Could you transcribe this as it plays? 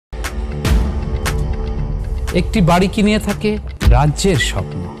একটি বাড়ি কি নিয়ে থাকে রাজ্যের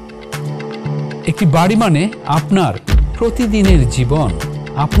স্বপ্ন। একটি বাড়ি মানে আপনার প্রতিদিনের জীবন,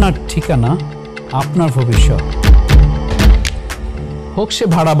 আপনার ঠিকানা, আপনার ভবিষ্যৎ। হোক সে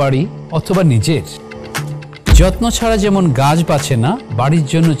ভাড়া বাড়ি অথবা নিজের। যত্ন ছাড়া যেমন গাছ বাঁচে না, বাড়ির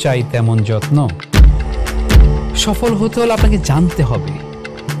জন্য চাই তেমন যত্ন। সফল হতে হলে আপনাকে জানতে হবে,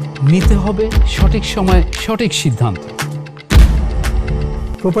 নিতে হবে সঠিক সময়ে সঠিক সিদ্ধান্ত।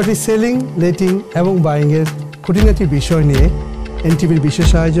 প্রপার্টি সেলিং, লেটিং এবং বাইংয়ের খুঁটিনাটি বিষয় নিয়ে এনটিভির বিশেষ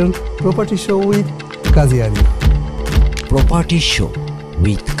আয়োজন property show with Kazi Arif. Property show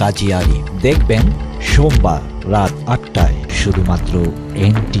with কাজী আরিফ দেখবেন সোমবার রাত 8টায় শুধুমাত্র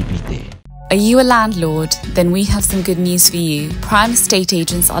এনটিভিতে। Are you a landlord? Then we have some good news for you. Prime estate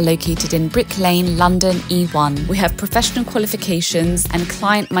agents are located in Brick Lane, London E1. We have professional qualifications and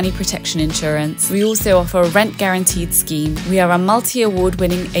client money protection insurance. We also offer a rent guaranteed scheme. We are a multi-award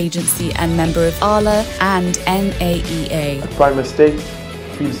winning agency and member of ALA and NAEA. Prime estate,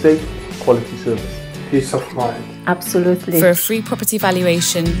 feel safe, quality service. Peace of mind. Absolutely. For a free property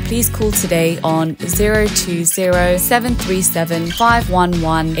valuation, please call today on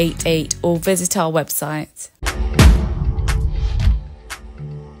 020-737-51188 or visit our website.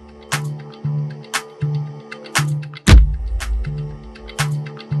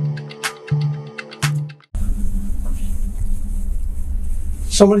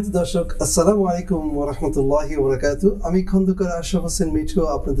 সম্মানিত দর্শক, আসসালামু আলাইকুম ওয়া রাহমাতুল্লাহি ওয়া বারাকাতুহু। আমি খন্দকার আশরাফ হোসেন মিঠু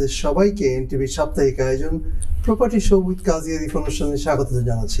আপনাদের সবাইকে এনটিভির সাপ্তাহিক আয়োজন প্রপার্টি শো উইথ কাজী আরিফ অনুষ্ঠানে স্বাগত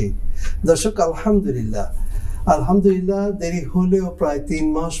জানাচ্ছি। দর্শক, আলহামদুলিল্লাহ দেরি হলেও প্রায় 3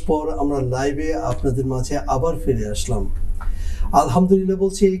 মাস পর আমরা লাইভে আপনাদের মাঝে আবার ফিরে আসলাম। আলহামদুলিল্লাহ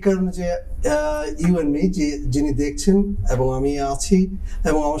বলছি এই কারণে যে ইউ এন্ড মি, যিনি দেখছেন এবং আমি আছি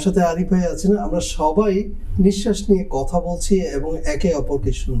এবং আমার সাথে আরিফ ভাই আছেন, আমরা সবাই নিঃশ্বাস নিয়ে কথা বলছি এবং একে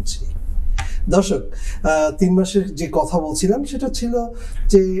অপরকে শুনছি। দর্শক, 3 মাসের যে কথা বলছিলাম সেটা ছিল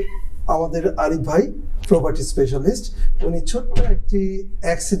যে আমাদের আরিফ ভাই প্রপার্টি স্পেশালিস্ট, উনি ছোট্ট একটি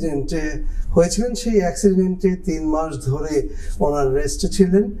অ্যাক্সিডেন্টে হয়েছিলেন। সেই অ্যাক্সিডেন্টে 3 মাস ধরে ওনার রেস্টে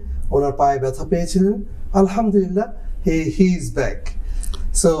ছিলেন, ওনার পায়ে ব্যথা পেয়েছিলেন। আলহামদুলিল্লাহ হি ইজ ব্যাক।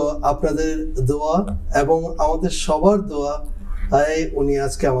 সো আপনাদের দোয়া এবং আমাদের সবার দোয়া উনি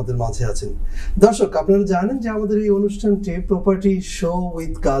আজকে আমাদের মাঝে আছেন। দর্শক, আপনারা জানেন যে আমাদের এই অনুষ্ঠানটি প্রপার্টি শো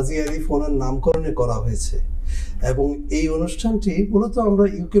উইথ কাজী আরিফ ওনার নামকরণে করা হয়েছে এবং এই অনুষ্ঠানটি মূলত আমরা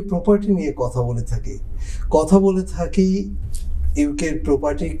ইউকে প্রপার্টি নিয়ে কথা বলে থাকি ইউকের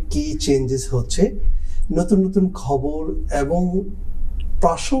প্রপার্টি কি চেঞ্জেস হচ্ছে, নতুন নতুন খবর এবং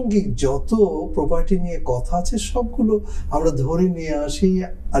প্রাসঙ্গিক যত প্রপার্টি নিয়ে কথা আছে সবগুলো আমরা ধরে নিয়ে আসি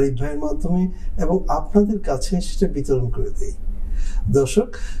আরিফ ভাইয়ের মাধ্যমে এবং আপনাদের কাছে সেটা বিতরণ করে দিই। দর্শক,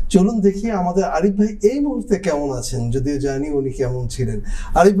 চলুন দেখি আমাদের আরিফ ভাই এই মুহূর্তে কেমন আছেন, যদিও জানি উনি কেমন ছিলেন।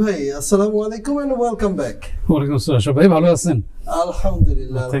 আরিফ ভাই, আসসালামু আলাইকুম এন্ড ওয়েলকাম ব্যাক। ওয়ালাইকুম আসসালাম। ভাই ভালো আছেন?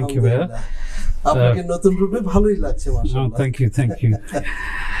 আলহামদুলিল্লাহ। থ্যাংক ইউ ভাই। আপনাকে নতুন রূপে ভালোই লাগছে মাশাআল্লাহ।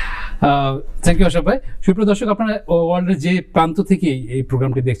 থ্যাংক ইউ আশরাফ ভাই। সুপ্রিয় দর্শক, আপনারা ওয়ার্ল্ডের যে প্রান্ত থেকে এই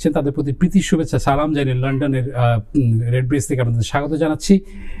প্রোগ্রামটি দেখছেন তাদের প্রতি প্রীতি শুভেচ্ছা সালাম জানিয়ে লন্ডনের রেড ব্রিজ থেকে আপনাদের স্বাগত জানাচ্ছি।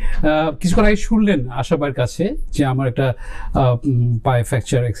 কিছুক্ষণ আগে শুনলেন আশরাফ ভাইয়ের কাছে যে আমার একটা পায়ে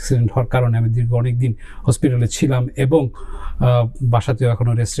ফ্র্যাকচার অ্যাক্সিডেন্ট হওয়ার কারণে আমি দীর্ঘ অনেকদিন হসপিটালে ছিলাম এবং বাসাতেও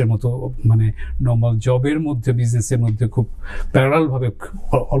এখনও রেস্টের মতো, মানে নর্মাল জবের মধ্যে বিজনেসের মধ্যে খুব প্যারালালভাবে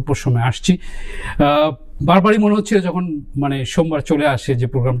অল্প সময় আসছি। বারবারই মনে হচ্ছিল যখন মানে সোমবার চলে আসে যে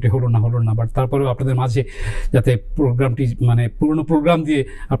প্রোগ্রামটি হলো না, বাট তারপরেও আপনাদের মাঝে যাতে প্রোগ্রামটি মানে পুরনো প্রোগ্রাম দিয়ে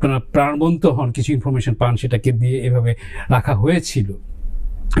আপনারা প্রাণবন্ত হন, কিছু ইনফরমেশন পান, সেটাকে দিয়ে এভাবে রাখা হয়েছিল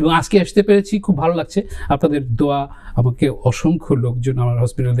এবং আজকে আসতে পেরেছি। খুব ভালো লাগছে। আপনাদের দোয়া আমাকে অসংখ্য লোকজন আমার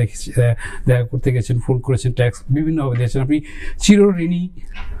হসপিটাল দেখা করতে গেছেন, ফোন করেছেন, ট্যাক্স বিভিন্নভাবে দিয়েছেন। আপনি চিরঋণী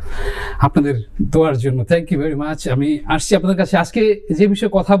আপনাদের দোয়ার জন্য। Thank you very much. আমি আসছি আপনাদের কাছে আজকে যে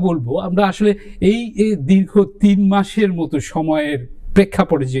বিষয়ে কথা বলবো। আমরা আসলে এই দীর্ঘ 3 মাসের মতো সময়ের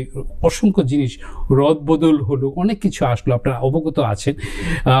প্রেক্ষাপটে যে অসংখ্য জিনিস রদবদল হলো, অনেক কিছু আসলো, আপনারা অবগত আছেন।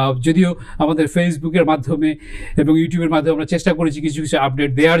 যদিও আমাদের ফেসবুকের মাধ্যমে এবং ইউটিউবের মাধ্যমে আমরা চেষ্টা করেছি কিছু কিছু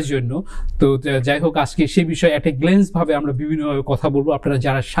আপডেট দেওয়ার জন্য। তো যাই হোক, আজকে সেই বিষয়ে একটা গ্লেন্সভাবে আমরা বিভিন্নভাবে কথা বলবো। আপনারা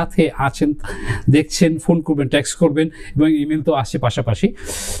যারা সাথে আছেন, দেখছেন, ফোন করবেন, টেক্সট করবেন এবং ইমেল তো আসছে পাশাপাশি।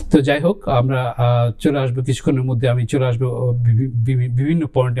 তো যাই হোক, আমরা চলে আসবো কিছুক্ষণের মধ্যে। আমি চলে আসবো বিভিন্ন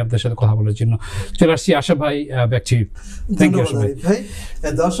পয়েন্টে আপনাদের সাথে কথা বলার জন্য। চলে আসছি আশা ভাই, back to you. Thank you আশা ভাই।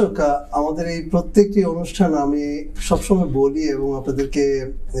 দর্শক, আমাদের এই প্রত্যেকটি অনুষ্ঠান আমি সবসময় বলি এবং আপনাদেরকে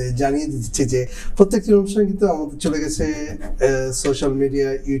জানিয়ে দিচ্ছি যে প্রত্যেকটি অনুষ্ঠান কিন্তু আমাদের চলে গেছে সোশ্যাল মিডিয়া,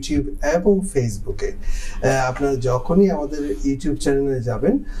 ইউটিউব এবং ফেসবুকে। আপনারা যখনই আমাদের ইউটিউব চ্যানেলে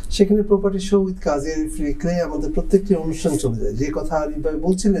যাবেন, সেখানে প্রপার্টি শো উইথ কাজী আরিফ লিখলে আমাদের প্রত্যেকটি অনুষ্ঠান চলে যায়। যে কথা আরিফ ভাই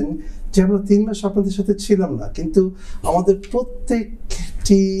বলছিলেন যে আমরা 3 মাস আপনাদের সাথে ছিলাম না, কিন্তু আমাদের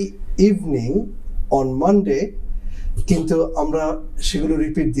প্রত্যেকটি ইভিনিং অন মানডে কিন্তু আমরা সেগুলো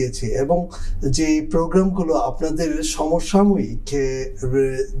রিপিট দিয়েছি, এবং যে প্রোগ্রামগুলো আপনাদের সমসাময়িক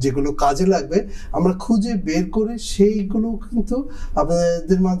যেগুলো কাজে লাগবে আমরা খুঁজে বের করে সেইগুলো কিন্তু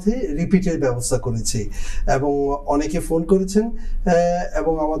আপনাদের মাঝে রিপিটের ব্যবস্থা করেছি। এবং অনেকে ফোন করেছেন,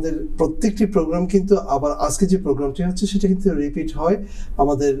 এবং আমাদের প্রত্যেকটি প্রোগ্রাম কিন্তু আবার আজকে যে প্রোগ্রামটি হচ্ছে সেটা কিন্তু রিপিট হয়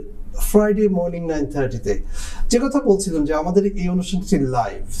আমাদের ফ্রাইডে মর্নিং 9:30-তে। যে কথা বলছিলাম যে আমাদের এই অনুষ্ঠানটি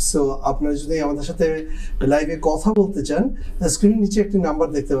লাইভ, সো আপনারা যদি আমাদের সাথে লাইভে কথা বলতে চান, স্ক্রিনের নিচে একটি নাম্বার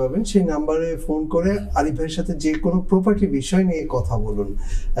দেখতে পাবেন, সেই নাম্বারে ফোন করে আরিফ ভাইয়ের সাথে যে কোনো প্রপার্টি বিষয় নিয়ে কথা বলুন।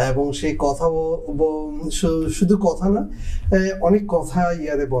 এবং সেই কথা শুধু কথা না, অনেক কথা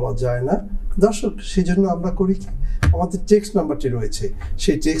ইয়ারে বলা যায় না দর্শক, সেই জন্য আমরা করি কি, আমাদের টেক্সট নাম্বারটি রয়েছে,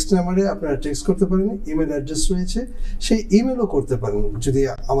 সেই টেক্সট নাম্বারে আপনারা টেক্সট করতে পারেন, ইমেল অ্যাড্রেস রয়েছে, সেই ইমেলও করতে পারেন। যদি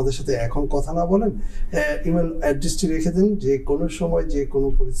আমাদের সাথে এখন কথা না বলেন, ইমেল অ্যাড্রেসটি রেখে দিন, যে কোনো সময় যে কোনো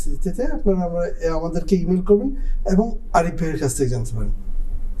পরিস্থিতিতে আপনারা আমাদেরকে ইমেল করবেন এবং আরিফ ভাইয়ের কাছ থেকে জানতে পারেন।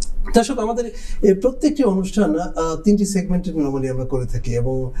 দর্শক, আমাদের এই প্রত্যেকটি অনুষ্ঠান 3টি সেগমেন্টে নর্মালি আমরা করে থাকি,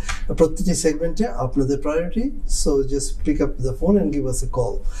 এবং প্রত্যেকটি সেগমেন্টে আপনাদের priority, so just pick up the phone and give us A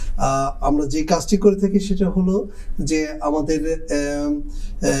call. আমরা যে কাজটি করে থাকি সেটা হলো যে আমাদের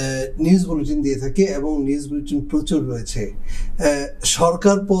নিউজ বুলেটিন দিয়ে থাকি, এবং নিউজ বুলেটিন প্রচুর রয়েছে।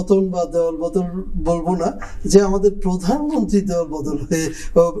 সরকার পতন বা দল বদল বলবো না, যে আমাদের প্রধানমন্ত্রী দল বদল হয়ে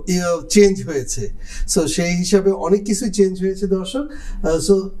চেঞ্জ হয়েছে, সো সেই হিসাবে অনেক কিছুই চেঞ্জ হয়েছে দর্শক।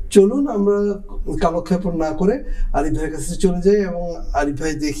 সো চলুন আমরা কালক্ষেপণ না করে আরিফ ভাইয়ের কাছে চলে যাই, এবং আরিফ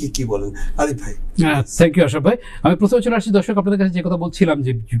ভাই দেখি কি বলেন। আরিফ ভাই। থ্যাংক ইউ আশরাফ ভাই। আমি প্রথমে চলে আসছি দর্শক আপনাদের কাছে, যে কথা বলছিলাম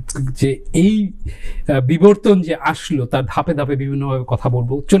যে এই বিবর্তন যে আসলো তার ধাপে ধাপে বিভিন্নভাবে কথা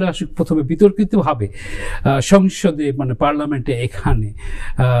বলবো। চলে আসুক প্রথমে বিতর্কিতভাবে সংসদে, মানে পার্লামেন্টে, এখানে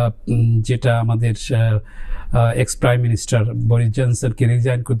যেটা আমাদের x prime minister Boris জনসনকে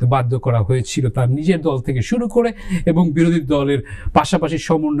resign করতে বাধ্য করা হয়েছিল তার নিজের দল থেকে শুরু করে, এবং বিরোধী দলের পাশাপাশি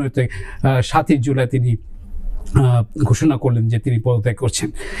সমন্বয়তে 7 জুলাই তিনি ঘোষণা করলেন যে তিনি পদত্যাগ করছেন।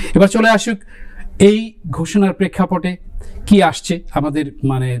 এবার চলে আসুক এই ঘোষণার প্রেক্ষাপটে কি আসছে আমাদের,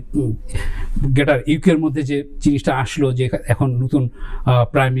 মানে গ্রেটার ইউকের মধ্যে যে জিনিসটা আসলো, যে এখন নতুন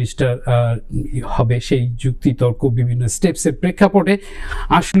প্রাইম মিনিস্টার হবে, সেই যুক্তি তর্ক বিভিন্ন স্টেপসের প্রেক্ষাপটে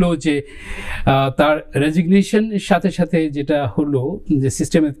আসলো যে তার রেজিগনেশনের সাথে সাথে যেটা হলো যে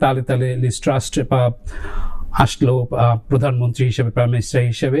সিস্টেমের তালে তালে লিজ ট্রাস্ট বা আসলো প্রধানমন্ত্রী হিসেবে, প্রাইম মিনিস্টার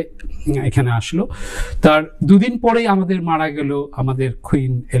হিসেবে এখানে আসলো। তার 2 দিন পরেই আমাদের মারা গেল আমাদের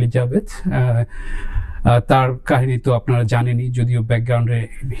কুইন এলিজাবেথ। তার কাহিনী তো আপনারা জানেনই, যদিও ব্যাকগ্রাউন্ডে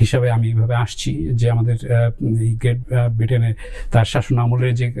হিসাবে আমি এইভাবে আসছি যে আমাদের গ্রেট ব্রিটেনের তার শাসন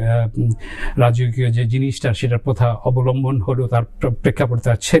আমলের যে রাজকীয় যে জিনিসটা, সেটার প্রথা অবলম্বন হলো, তার প্রেক্ষাপটে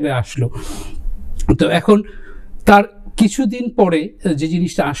তার ছেলে আসলো। তো এখন তার কিছুদিন পরে যে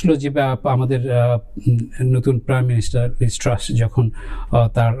জিনিসটা আসলো, যে আমাদের নতুন প্রাইম মিনিস্টার লিজ ট্রাস যখন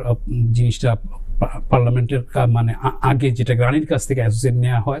তার জিনিসটা পার্লামেন্টের মানে আগে যেটা রানীর কাছ থেকে অ্যাসোসিয়েট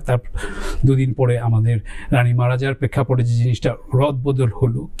নেওয়া হয়, তার 2 দিন পরে আমাদের রানী মারা যাওয়ার প্রেক্ষাপটে যে জিনিসটা রদবদল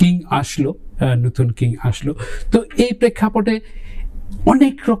হলো, কিং আসলো, নতুন কিং আসলো। তো এই প্রেক্ষাপটে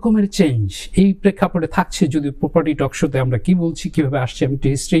অনেক রকমের চেঞ্জ এই প্রেক্ষাপটে থাকছে। যদি প্রপার্টি টক শোতে আমরা কি বলছি, কিভাবে আসছে, আমি একটু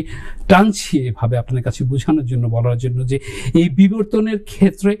হিস্ট্রি টানছি এভাবে আপনাদের কাছে বোঝানোর জন্য, বলার জন্য যে এই বিবর্তনের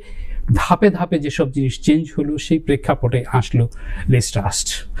ক্ষেত্রে ধাপে ধাপে যেসব জিনিস চেঞ্জ হলো, সেই প্রেক্ষাপটে আসলো লিজ ট্রাস্ট,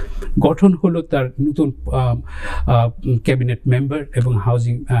 গঠন হলো তার নতুন ক্যাবিনেট মেম্বার এবং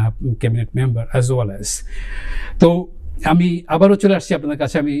housing cabinet member as well as. তো আমি আবারও চলে আসছি আপনাদের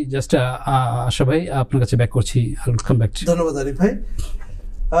কাছে। আমি জাস্ট আশা ভাই আপনার কাছে ব্যাক করছি। ধন্যবাদ আরিফ ভাই।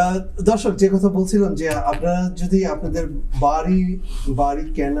 দর্শক, যে কথা বলছিলাম যে আপনারা যদি আপনাদের বাড়ি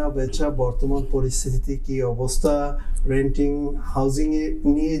কেনা বেচা, বর্তমান পরিস্থিতিতে কি অবস্থা, রেন্টিং, হাউজিং এ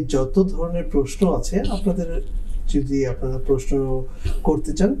নিয়ে যত ধরনের প্রশ্ন আছে, আপনাদের যদি আপনারা প্রশ্ন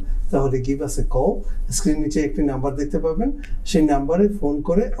করতে চান তাহলে গিভ আস এ কল। স্ক্রিন নিচে একটি নাম্বার দেখতে পাবেন, সেই নাম্বারে ফোন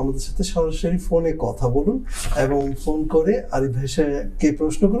করে আমাদের সাথে সরাসরি ফোনে কথা বলুন, এবং ফোন করে আরিফ ভাইকে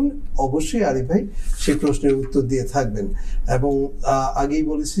প্রশ্ন করুন। অবশ্যই আরিফ ভাই সেই প্রশ্নের উত্তর দিয়ে থাকবেন। এবং আগেই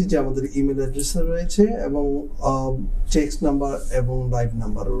বলেছি যে আমাদের ইমেল অ্যাড্রেস রয়েছে, এবং টেক্সট নাম্বার এবং লাইভ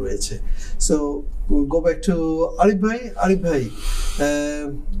নাম্বারও রয়েছে। So go back to Arif ভাই। আরিফ ভাই,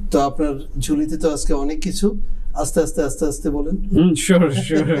 তো আপনার ঝুলিতে তো আজকে অনেক কিছু, আস্তে আস্তে আস্তে আস্তে বলেন। Sure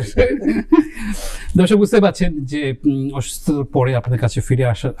sure. দর্শক বুঝতে পারছেন যে অসুস্থতার পরে আপনাদের কাছে ফিরে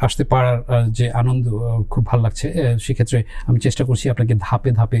আসতে পারার যে আনন্দ খুব ভালো লাগছে। সেক্ষেত্রে আমি চেষ্টা করছি আপনাকে ধাপে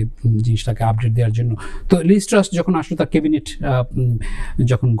ধাপে জিনিসটাকে আপডেট দেওয়ার জন্য। তো লিজ ট্রাস্ট যখন আসলো, তার ক্যাবিনেট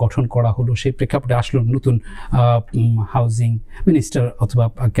যখন গঠন করা হলো, সেই প্রেক্ষাপটে আসলো নতুন হাউজিং মিনিস্টার অথবা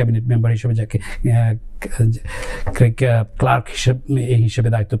ক্যাবিনেট মেম্বার হিসেবে যাকে ক্লার্ক হিসেবে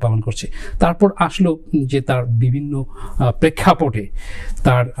দায়িত্ব পালন করছে। তারপর আসলো যে তার বিভিন্ন প্রেক্ষাপটে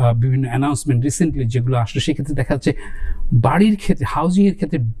তার বিভিন্ন অ্যানাউন্সমেন্ট রিসেন্টলি যেগুলো আসলো, সেক্ষেত্রে দেখা যাচ্ছে বাড়ির ক্ষেত্রে, হাউজিংয়ের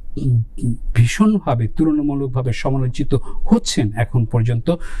ক্ষেত্রে ভীষণভাবে তুলনামূলকভাবে সমালোচিত হচ্ছেন এখন পর্যন্ত।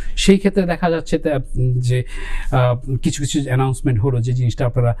 সেই ক্ষেত্রে দেখা যাচ্ছে যে কিছু কিছু অ্যানাউন্সমেন্ট হলো, যে জিনিসটা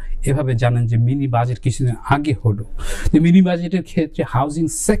আপনারা এভাবে জানেন যে মিনি বাজেট কিছুদিন আগে হলো। মিনি বাজেটের ক্ষেত্রে হাউজিং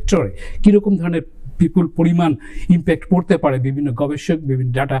সেক্টরে কীরকম ধরনের বিপুল পরিমাণ ইম্প্যাক্ট পড়তে পারে বিভিন্ন গবেষক,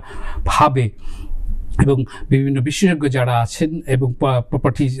 বিভিন্ন ডাটা ভাবে এবং বিভিন্ন বিশেষজ্ঞ যারা আছেন এবং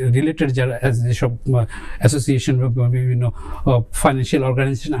প্রপার্টি রিলেটেড যারা যেসব অ্যাসোসিয়েশন বা বিভিন্ন ফাইন্যান্সিয়াল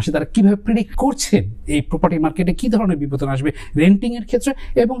অর্গানাইজেশন আসে, তারা কীভাবে প্রেডিক্ট করছেন এই প্রপার্টি মার্কেটে কী ধরনের বিপদ আসবে রেন্টিংয়ের ক্ষেত্রে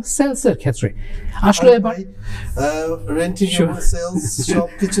এবং সেলসের ক্ষেত্রে। আসলে এবার রেন্টিং এবং সেলস সব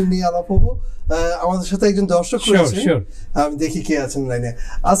কিছু নিয়ে আলাপ হবো। আমাদের সাথে একজন দর্শক রয়েছে, আমি দেখি কে আছেন লাইনে।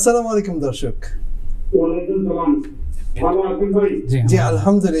 আসসালামু আলাইকুম দর্শক। জি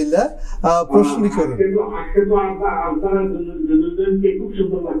আলহামদুলিল্লাহ, প্রশ্ন করুন।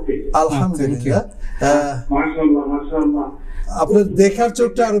 আলহামদুলিল্লাহ, আপনার দেখার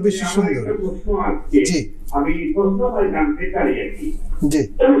চোখটা আরো বেশি সুন্দর। জি আমি প্রশ্নটা জানতে চাই আর কি। জি,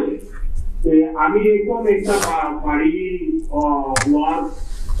 আমি এখন একটা বাড়ি লোয়ার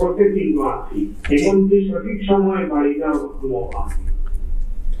প্রসেসিং আছি, এখন যে সঠিক সময় বাড়িটা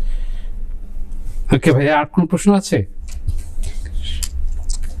ওকে ভাইয়া, আর কোন প্রশ্ন আছে?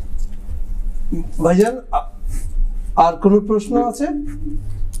 ভাইজান আর কোন প্রশ্ন আছে?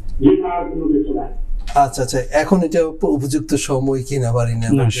 আচ্ছা আচ্ছা, এখন এটা উপযুক্ত সময় কিনা বাড়ি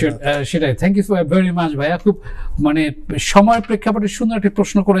নেওয়া? সেটাই। থ্যাংক ইউ ভেরি মাচ ভাইয়া, খুব মানে সময়ের প্রেক্ষাপটে সুন্দর একটা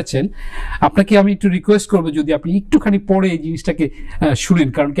প্রশ্ন করেছেন। আপনাকে আমি একটু রিকোয়েস্ট করবো যদি আপনি একটুখানি পরে এই জিনিসটাকে শুনেন,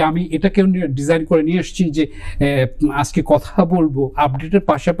 কারণ কি আমি এটাকেও ডিজাইন করে নিয়ে এসেছি যে আজকে কথা বলবো আপডেটের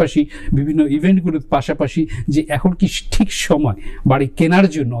পাশাপাশি বিভিন্ন ইভেন্টগুলোর পাশাপাশি যে এখন কি ঠিক সময় বাড়ি কেনার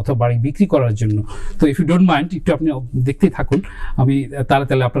জন্য অথবা বাড়ি বিক্রি করার জন্য। তো ইফ ইউ ডোন্ট মাইন্ড একটু আপনি দেখতেই থাকুন, আমি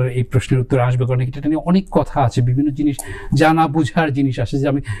তাহলে আপনার এই প্রশ্নের উত্তর আসবে, কারণ এটা নিয়ে অনেক কথা আছে, বিভিন্ন জিনিস জানা বোঝার জিনিস আছে যে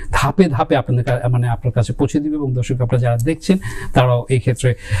আমি ধাপে ধাপে আপনার কাছে পৌঁছে দিব এবং দর্শক আপনারা যারা দেখছেন তারাও এই ক্ষেত্রে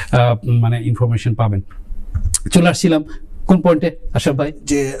মানে ইনফরমেশন পাবেন। চলে আসছিলাম কোন পয়েন্টে আশরাফ ভাই?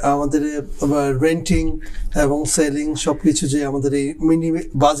 যে আমাদের রেন্টিং এবং সেলিং সবকিছু, যে আমাদের এই মিনি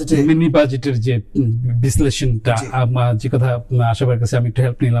বাজেটের যে বিশ্লেষণটা, যে কথা আশরাফ ভাইয়ের কাছে আমি একটু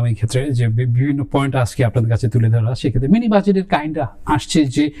হেল্প নিলাম এই ক্ষেত্রে, যে বিভিন্ন পয়েন্ট আজকে আপনাদের কাছে তুলে ধরা। সেক্ষেত্রে মিনি বাজেটের কাহিনীটা আসছে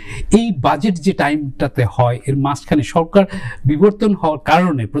যে এই বাজেট যে টাইমটাতে হয়, এর মাঝখানে সরকার বিবর্তন হওয়ার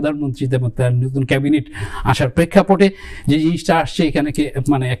কারণে প্রধানমন্ত্রী তার নতুন ক্যাবিনেট আসার প্রেক্ষাপটে যে জিনিসটা আসছে, এখানে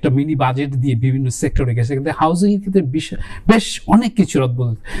মানে একটা মিনি বাজেট দিয়ে বিভিন্ন সেক্টরে গেছে। কিন্তু হাউজিং এর ক্ষেত্রে বেশ অনেক কিছু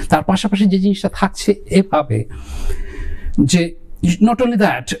অদ্ভুত। তার পাশাপাশি যে জিনিসটা থাকছে এভাবে যে নট অনলি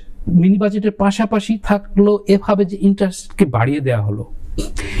দ্যাট, মিনি বাজেটের পাশাপাশি থাকলো এভাবে যে ইন্টারেস্টকে বাড়িয়ে দেওয়া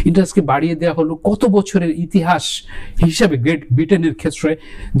হলো কত বছরের ইতিহাস হিসাবে গ্রেট ব্রিটেনের ক্ষেত্রে,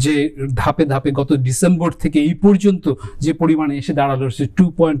 যে ধাপে ধাপে গত ডিসেম্বর থেকে এই পর্যন্ত যে পরিমাণে এসে দাঁড়ালো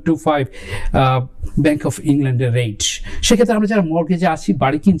 2.25 ব্যাংক অফ ইংল্যান্ডের রেট। সেক্ষেত্রে আমরা যারা মর্গেজে আছি,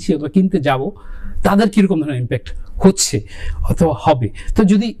 বাড়ি কিনছি অথবা কিনতে যাব, তাদের কিরকম ধরনের ইম্প্যাক্ট হচ্ছে অথবা হবে। তো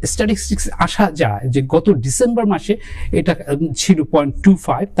যদি স্ট্যাটিস্টিক্স আসা যায় যে গত ডিসেম্বর মাসে এটা ছিল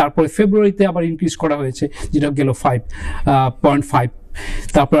 0.25, তারপরে ফেব্রুয়ারিতে আবার ইনক্রিজ করা হয়েছে, যেটা গেল 5.5,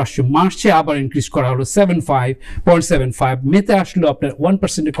 তারপর আসছে মার্চে আবার ইনক্রিজ করা হলো 0.75, মেতে আসলো আপনার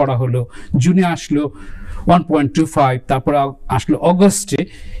 1% করা হলো, জুনে আসলো 1.25, তারপর আসলো অগস্টে,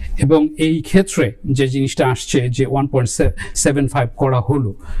 এবং এই ক্ষেত্রে যে জিনিসটা আসছে যে 1.75 করা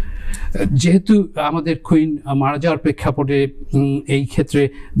হলো। যেহেতু আমাদের কুইন মারা যাওয়ার প্রেক্ষাপটে এই ক্ষেত্রে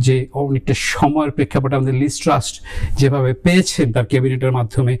যে অনেকটা সময়ের প্রেক্ষাপটে আমাদের লিজ ট্রাস্ট যেভাবে পেয়েছেন তার ক্যাবিনেটের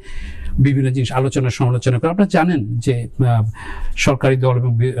মাধ্যমে বিভিন্ন জিনিস সমালোচনা করে, আপনারা জানেন যে সরকারি দল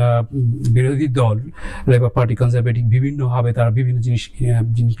এবং বিরোধী দল লেবার পার্টি, কনজারভেটিভ বিভিন্নভাবে তারা বিভিন্ন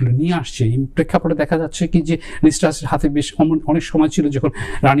জিনিসগুলো নিয়ে আসছে। এই প্রেক্ষাপটে দেখা যাচ্ছে কি যে লিজ ট্রাস্টের হাতে বেশ অনেক সময় ছিল, যখন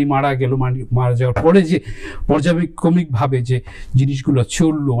রানী মারা যাওয়ার পরে যে পর্যায়ক্রমিকভাবে যে জিনিসগুলো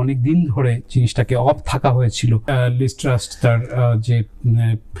চললো, অনেক দিন ধরে জিনিসটাকে অফ থাকা হয়েছিল। লিজ ট্রাস্ট তার যে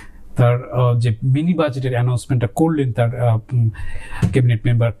তার যে মিনি বাজেটের অ্যানাউন্সমেন্টটা করলেন তার ক্যাবিনেট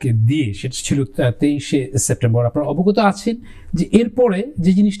মেম্বারকে দিয়ে, সেটা ছিল 23শে সেপ্টেম্বর। আপনারা অবগত আছেন যে এরপরে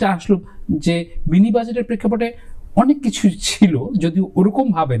যে জিনিসটা আসলো, যে মিনি বাজেটের প্রেক্ষাপটে অনেক কিছু ছিল, যদিও ওরকম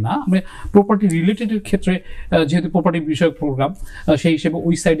ভাবে না। আমি প্রপার্টি রিলেটেডের ক্ষেত্রে, যেহেতু প্রপার্টি বিষয়ক প্রোগ্রাম, সেই হিসেবে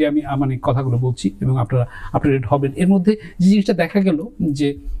ওই সাইডে আমি মানে কথাগুলো বলছি এবং আপনারা আপডেট হবেন। এর মধ্যে যে জিনিসটা দেখা গেল যে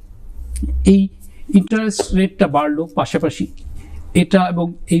এই ইন্টারেস্ট রেটটা বাড়লো, পাশাপাশি এটা এবং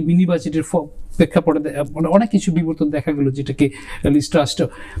এই মিনি বাজেটের প্রেক্ষাপটে মানে অনেক কিছু বিবর্তন দেখা গেল, যেটাকে লিজ ট্রাস্ট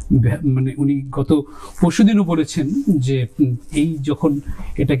মানে উনি গত পরশুদিনও বলেছেন যে এই যখন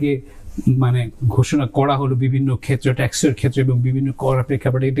এটাকে মানে ঘোষণা করা হলো বিভিন্ন ক্ষেত্রে, ট্যাক্সের ক্ষেত্রে এবং বিভিন্ন করার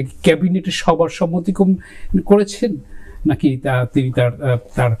প্রেক্ষাপটে, এটা কি ক্যাবিনেটের সবার সম্মতি করেছেন নাকি তিনি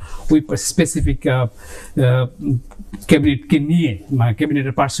তার ওই স্পেসিফিক ক্যাবিনেটকে নিয়ে, মানে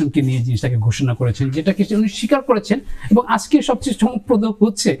ক্যাবিনেটের পার্সনকে নিয়ে জিনিসটাকে ঘোষণা করেছেন, যেটাকে উনি স্বীকার করেছেন। এবং আজকে সবচেয়ে চমকপ্রদ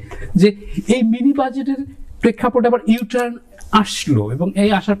হচ্ছে যে এই মিনি বাজেটের প্রেক্ষাপটে আবার ইউটার্ন আসলো, এবং এই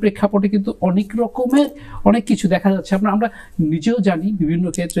আসার প্রেক্ষাপটে কিন্তু অনেক রকমের অনেক কিছু দেখা যাচ্ছে। আমরা নিজেও জানি বিভিন্ন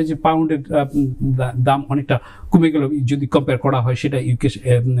ক্ষেত্রে যে পাউন্ডের দাম অনেকটা কমে গেল যদি কম্পেয়ার করা হয় সেটা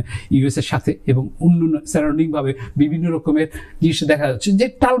ইউএস এর সাথে, এবং অন্য সারাউন্ডিং ভাবে বিভিন্ন রকমের জিনিস দেখা যাচ্ছে যে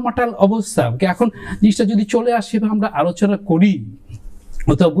টালমাটাল অবস্থা। এখন জিনিসটা যদি চলে আসে এবং আমরা আলোচনা করি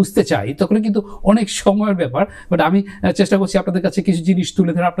অথবা বুঝতে চাই, তখন কিন্তু অনেক সময়ের ব্যাপার। বাট আমি চেষ্টা করছি আপনাদের কাছে কিছু জিনিস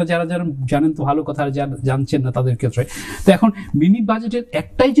তুলে ধরে, আপনারা যারা যারা জানেন তো ভালো কথা, আর যারা জানছেন না তাদের ক্ষেত্রে। তো এখন মিনি বাজেটের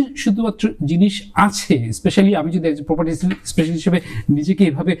একটাই যে শুধুমাত্র জিনিস আছে, স্পেশালি আমি যদি প্রপার্টি স্পেশালি হিসেবে নিজেকে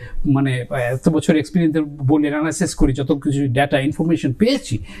এভাবে মানে এত বছর এক্সপিরিয়েন্স বলে অ্যানালাইসিস করি, যত কিছু ডাটা ইনফরমেশন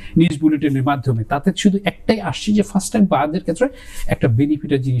পেয়েছি নিউজ বুলেটিনের মাধ্যমে, তাতে শুধু একটাই আসছে যে ফার্স্ট টাইম বায়ারদের ক্ষেত্রে একটা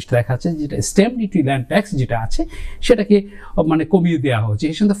বেনিফিটের জিনিসটা দেখা যাচ্ছে, যেটা স্ট্যাম্প ডিউটি ল্যান্ড ট্যাক্স যেটা আছে সেটাকে মানে কমিয়ে দেওয়া হয়, যে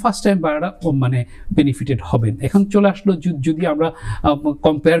সেখানে ফার্স্ট টাইম বায়াররা মানে বেনিফিটেড হবেন। এখন চলে আসলো যদি আমরা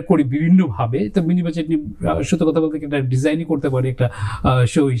কম্পেয়ার করি বিভিন্নভাবে, তো মিনি বাজেট নিয়ে সত্য কথা বলতে একটা ডিজাইনই করতে পারি একটা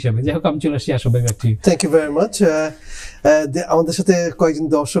শো হিসাবে। যাই হোক, আমি চলে আসছি আসলে ব্যাপারটি। Thank you very much. আমাদের সাথে কয়েকজন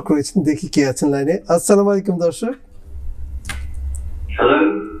দর্শক রয়েছেন, দেখি কে আছেন লাইনে। আসসালামু আলাইকুম দর্শক। হ্যালো,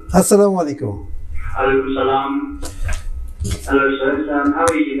 আসসালামু আলাইকুম। alaikum salam. Hello, sir. How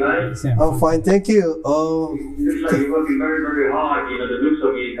are you guys? I'm fine, thank you. Looks like you're working very, very hard. You know, the looks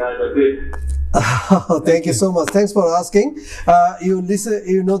of you guys are good. Thank you so much. Thanks for asking.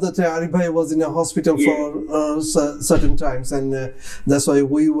 You know that Arif bhai was in a hospital for certain times, and that's why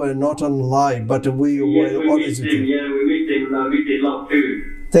we were not on live, but we were always with you. Yeah, we missed him. We did a lot too.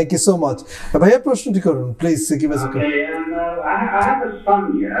 Thank you so much. Bhaiya, প্রশ্নটি করুন, please give us a call. Okay, I have a son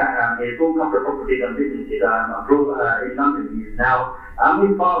here. He bought a couple of properties and businesses in London. Now, I'm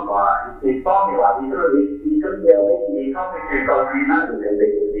his father. His father, he couldn't get away. He can't be too close. He's not with him,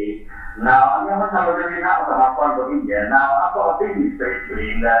 basically. Now, I'm going to tell you everything out of my son of India. Now, I've got a business basically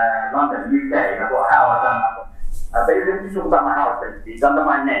in London, UK. I've got a house. But let me talk about my house basically. It's under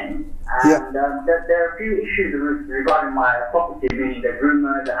my name. And there are a few issues regarding my property, meaning the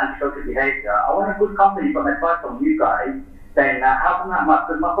rumors, the antisocial behavior. I want a good company from advice from you guys, saying how can that much,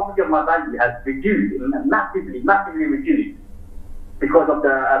 because my property of my value has reduced, massively reduced, because of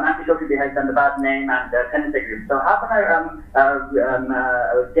the antisocial behavior and the bad name and the tenant agreement. So how can I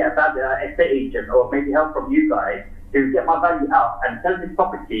get a bad estate agent or maybe help from you guys to get my value out and sell this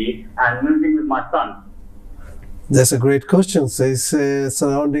property and move in with my son? That's a great question. Says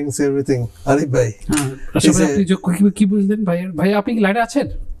surroundings, everything. Arif bhai. আসলে আপনি কি বুঝলেন ভাই আপনি কি লাইনে আছেন?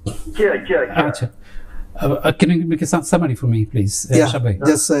 Sure. আচ্ছা, can you make a summary for me, please?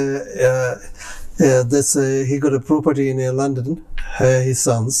 Just he got a property in London, his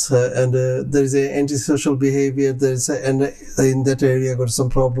sons, and there is a antisocial behavior. And in that area got some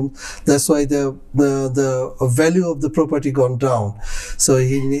problems. That's why the value of the property gone down. So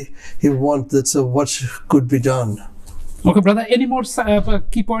he wants that. So what could be done? Okay, brother. Any more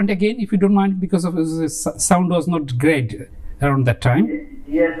key point again, if you don't mind, because of the sound was not great around that time.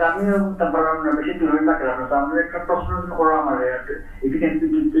 Yes, I'm going to if you can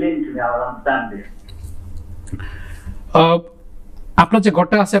explain to me, I will understand this. আপনার যে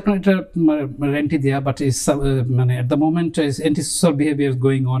ঘরটা আছে আপনার এটা রেন্টে দেয়া, but মানে at the moment is antisocial behavior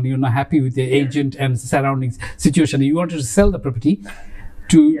going on. You're not happy with the agent and surrounding situation. You want to sell the property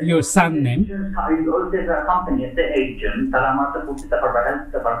to your son name. There's a company, it's the agent, that I'm not supposed to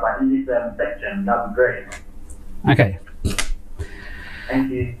provide in this section. That would be great. Okay.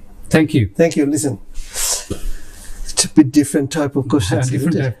 Thank you. Thank you. Listen, it's a bit different type of questions.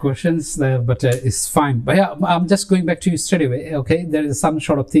 Different type of questions, but it's fine. But yeah, I'm just going back to you straight away. Okay, there is some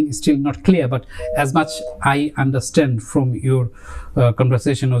sort of thing still not clear, but as much I understand from your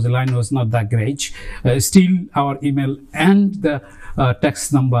conversation, or the line was not that great. Still, our email and the text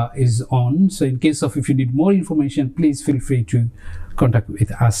number is on. So in case of if you need more information, please feel free to contact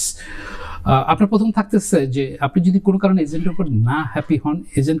with us. আপনার প্রথম থাকতেছে যে আপনি যদি কোনো কারণে এজেন্টের উপর না হ্যাপি হন,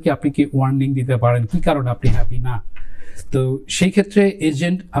 এজেন্টকে আপনি কি ওয়ার্নিং দিতে পারেন কি কারণে আপনি হ্যাপি না। তো সেই ক্ষেত্রে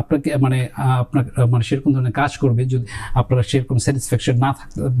এজেন্ট আপনাকে আপনার সেরকম ধরনের কাজ করবে যদি আপনার সেরকম স্যাটিসফ্যাকশন না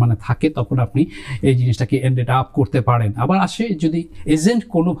থাকে তখন আপনি এই জিনিসটাকে এন্ডেড আপ করতে পারেন। আবার আসে যদি এজেন্ট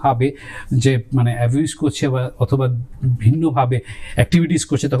কোনোভাবে যে অ্যাবিউজ করছে অথবা ভিন্নভাবে অ্যাক্টিভিটিস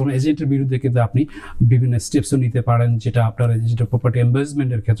করছে তখন এজেন্টের বিরুদ্ধে কিন্তু আপনি বিভিন্ন স্টেপসও নিতে পারেন, যেটা আপনার যেটা প্রপার্টি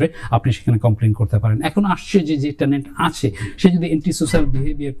এম্বার্সমেন্টের ক্ষেত্রে আপনি সেখানে কমপ্লেন করতে পারেন। এখন আসছে যে টেনেন্ট আছে সে যদি অ্যান্টি সোশ্যাল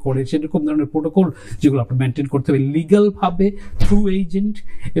বিহেভিয়ার করে সেরকম ধরনের প্রোটোকল যেগুলো আপনি মেনটেন করতে হবে লিগাল ভাবে থ্রু এজেন্ট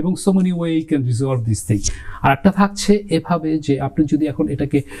এবং so many way you can resolve this thing. আর একটা থাকছে এভাবে যে আপনি যদি এখন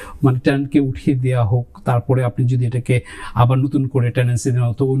এটাকে টেনেন্টকে উঠিয়ে দেওয়া হোক তারপরে আপনি যদি এটাকে আবার নতুন করে টেনেন্সি দেওয়া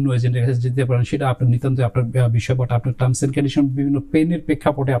তো অন্য এজেন্টের কাছে যেতে পারেন, সেটা আপনার নিতান্ত আপনার বিষয়, বাট আপনার টার্মস অ্যান্ড কন্ডিশন বিভিন্ন পেনের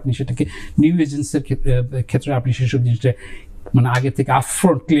প্রেক্ষাপটে আপনি সেটাকে নিউ এজেন্সির ক্ষেত্রে আপনি সেসব জিনিসটা আগে থেকে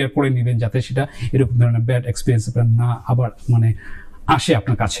আপফ্রন্ট ক্লিয়ার করে নেবেন যাতে সেটা এরকম ধরনের ব্যাড এক্সপিরিয়েন্স না আবার আসে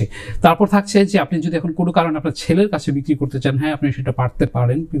আপনার কাছে। তারপর থাকছে যে আপনি যদি এখন কোনো কারণে আপনার ছেলের কাছে বিক্রি করতে চান, হ্যাঁ আপনি সেটা পারতে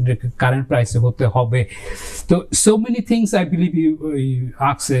পারেন, কারেন্ট প্রাইসে হতে হবে। তো so many things I believe you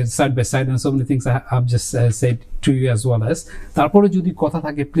ask side by side and so many things I have just said to you as well as. তারপরে যদি কথা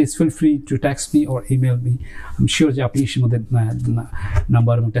থাকে please feel free to text me or email me. আমি sure যে আপনি এর মধ্যে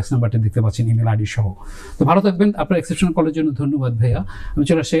number এবং টেক্সট নাম্বারটা দেখতে পাচ্ছেন ইমেল আইডি সহ। তো ভালো থাকবেন, আপনার এক্সেপশনাল কলের জন্য ধন্যবাদ ভাইয়া। আমি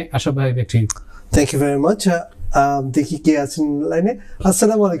চলে আসে আশরাফ ভাই ব্যক্তি। Thank you very much. দেখি কে আছেন লাইনে।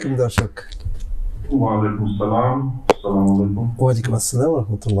 আসসালামু আলাইকুম দর্শক। ওয়ালাইকুম আসসালাম। আসসালামু আলাইকুম। ওয়ালাইকুম আসসালাম ওয়া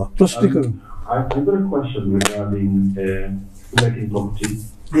রাহমাতুল্লাহ। প্রশ্ন করুন। I've got a question regarding letting property.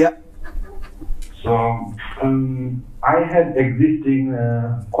 Yeah. So I had existing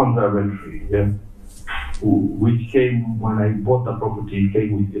conservatory, which came when I bought the property,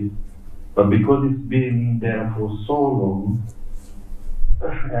 came with it. But because it's been there for so long,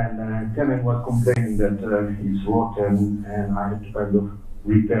 and tenant was complaining that it's rotten and I had to kind of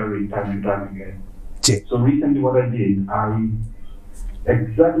repair it time to time again. So recently what I did,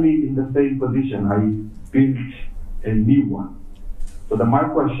 exactly in the same position, I built a new one. So my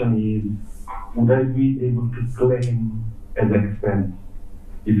question is, would I be able to claim as expense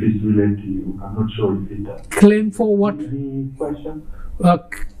if it's related to you? I'm not sure if it does. Claim for what? Any question?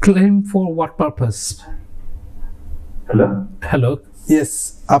 Claim for what purpose? Hello. Yes,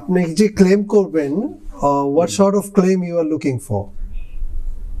 আপনি যে claim করবেন, what sort of claim you are looking for?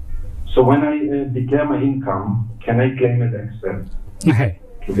 So when I declare my income, can I claim as expense? Okay.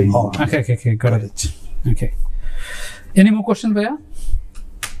 Okay, got it. Okay. Any more questions, Bhaiya?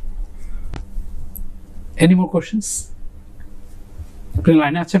 Any more questions? আপনি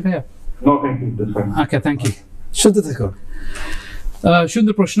লাইনে আছেন ভাইয়া? No, thank you. That's fine. Okay, thank you. শুনতে থাকো।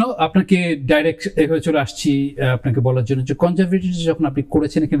 সুন্দর প্রশ্ন। আপনাকে direct এভাবে চলে আসছি আপনাকে বলার জন্য যে কনজারভেটিভ যখন আপনি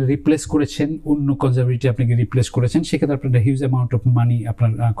করেছেন এখানে রিপ্লেস করেছেন, অন্য কনজারভেটিভ আপনাকে রিপ্লেস করেছেন, সেক্ষেত্রে আপনার হিউজ অ্যামাউন্ট অফ মানি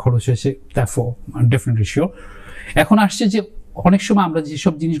আপনার খরচ হয়েছে, দ্যাটফর ডেফিনেটলি শিওর। এখন আসছে যে অনেক সময় আমরা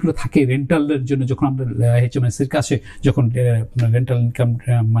যেসব জিনিসগুলো থাকে রেন্টালের জন্য যখন আমরা এইচএমএসের কাছে যখন রেন্টাল ইনকাম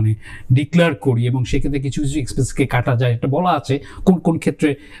ডিক্লেয়ার করি এবং সেক্ষেত্রে কিছু কিছু এক্সপেন্সকে কাটা যায়, এটা বলা আছে কোন কোন ক্ষেত্রে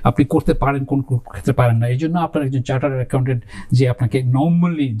আপনি করতে পারেন কোন কোন ক্ষেত্রে পারেন না। এই জন্য আপনার একজন চার্টার্ড অ্যাকাউন্টেন্ট যে আপনাকে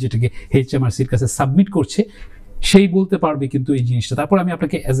নর্মালি যেটাকে এইচএমআরসির কাছে সাবমিট করছে সেই বলতে পারবে কিন্তু এই জিনিসটা। তারপর আমি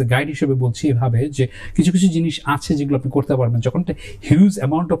আপনাকে অ্যাজ এ গাইড হিসেবে বলছি এভাবে যে কিছু কিছু জিনিস আছে যেগুলো আপনি করতে পারবেন যখন হিউজ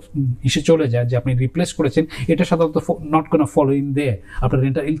অ্যামাউন্ট অফ ইসে চলে যায় যে আপনি রিপ্লেস করেছেন, এটা সাধারণত not gonna follow in their, আপনার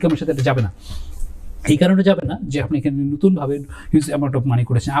রেন্টাল ইনকামের সাথে এটা যাবে না। এই কারণে যাবে না যে আপনি এখানে নতুনভাবে হিউজ অ্যামাউন্ট অফ মানি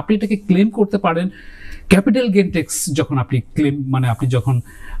করেছেন। আপনি এটাকে ক্লেম করতে পারেন ক্যাপিটাল গেইন ট্যাক্স যখন আপনি ক্লেম আপনি যখন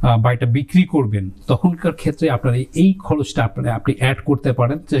বাড়িটা বিক্রি করবেন তখনকার ক্ষেত্রে আপনার এই খরচটা আপনি অ্যাড করতে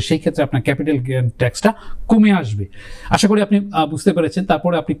পারেন, সেই ক্ষেত্রে আপনার ক্যাপিটাল গেইন ট্যাক্সটা কমে আসবে। আশা করি আপনি বুঝতে পেরেছেন।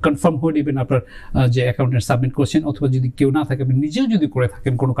 তারপরে আপনি কনফার্ম হয়ে নেবেন আপনার যে অ্যাকাউন্টেন্ট সাবমিট করছেন, অথবা যদি কেউ না থাকে আপনি নিজেও যদি করে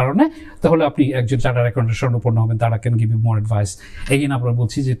থাকেন কোনো কারণে, তাহলে আপনি একজন চার্টার্ড অ্যাকাউন্টেন্ট শরণাপন্ন হবেন, তারা can give you more advice. Again আমরা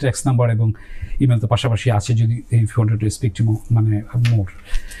বলছি যে ট্যাক্স নাম্বার এবং ইমেল তো পাশাপাশি আছে যদি if you wanted to speak to মোর।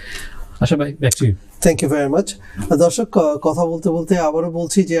 আশা ভাই, back to you. Thank you very much. দর্শক, কথা বলতে বলতে আবারও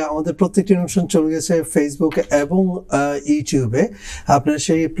বলছি যে আমাদের প্রত্যেকটি অনুষ্ঠান চলে গেছে ফেসবুক এবং ইউটিউবে। আপনারা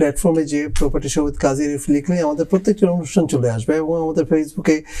সেই প্ল্যাটফর্মে যে প্রপার্টি শো উইথ কাজী আরিফ লিখলে আমাদের প্রত্যেকটি অনুষ্ঠান চলে আসবে, এবং আমাদের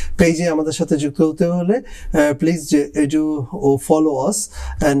ফেসবুকে পেজে আমাদের সাথে যুক্ত হতে হলে please do follow us.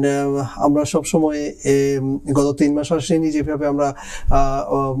 And আমরা সবসময় গত 3 মাস আসেনি যেভাবে আমরা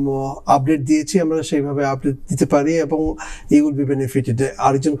আপডেট দিয়েছি, আমরা সেইভাবে আপডেট দিতে পারি এবং ইউ উইল বি বেনিফিটেড।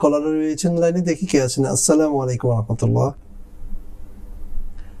 আরেকজন কলার রয়েছেন লাইনে, দেখি কে আছেন। আসসালামু আলাইকুম ওয়া রাহমাতুল্লাহ।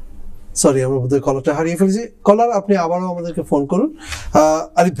 সরি, আমরা বোধহয় কলারটা হারিয়ে ফেলেছি। কলার, আপনি আবারও আমাদেরকে ফোন করুন।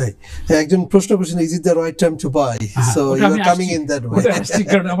 আরিফ ভাই, একজন প্রশ্ন করছেন, is it the right time to by? So you are coming in that way.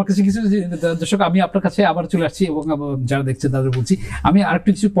 কারণ আমার কাছে কিছু দর্শক, আমি আপনার কাছে আবার চলে আসছি এবং যারা দেখছেন তাদের বলছি, আমি আরেকটু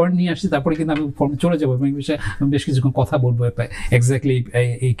কিছু পয়েন্ট নিয়ে আসছি, তারপরে কিন্তু আমি ফর্মে চলে যাবো এবং এই বিষয়ে বেশ কিছুক্ষণ কথা বলবো এক্স্যাক্টলি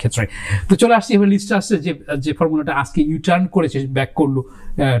এই ক্ষেত্রে। তো চলে আসছি, এবার লিস্টে আসছে যে ফর্মুলাটা আজকে ইউটার্ন করেছে, ব্যাক করলো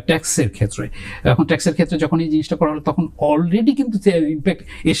ট্যাক্সের ক্ষেত্রে। এখন ট্যাক্সের ক্ষেত্রে যখন এই জিনিসটা করা হলো, তখন অলরেডি কিন্তু ইম্প্যাক্ট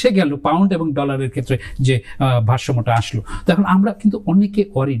এসে গেল পাউন্ড এবং ডলারের ক্ষেত্রে, যে ভারসাম্যটা আসলো। তো এখন আমরা কিন্তু অনেকে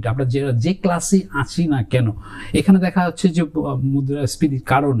ওয়ারিড, আমরা যে ক্লাসে আছি না কেন, এখানে দেখা যাচ্ছে যে মুদ্রাস্ফীতির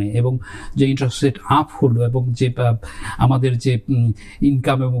কারণে এবং যে ইন্টারেস্ট রেট আপ হলো এবং যে আমাদের যে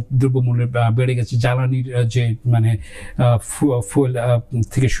ইনকাম এবং দ্রব্যমূল্য বেড়ে গেছে, জ্বালানির যে মানে ফুয়েল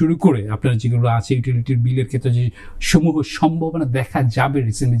থেকে শুরু করে আপনার যেগুলো আছে ইউটিলিটির বিলের ক্ষেত্রে যে সমূহ সম্ভাবনা দেখা যাবে,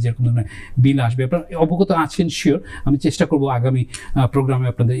 রিসেন্টলি যেরকম ধরনের বিল আসবে, আপনারা অবগত আছেন শিওর। আমি চেষ্টা করবো আগামী প্রোগ্রামে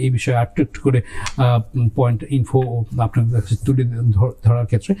আপনাদের এই বিষয়ে একটু করে পয়েন্ট ইনফো আপনাদের কাছে তুলে ধরার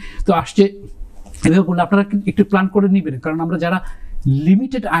ক্ষেত্রে। তো আসছে এভাবে বললে আপনারা একটু প্ল্যান করে নেবেন, কারণ আমরা যারা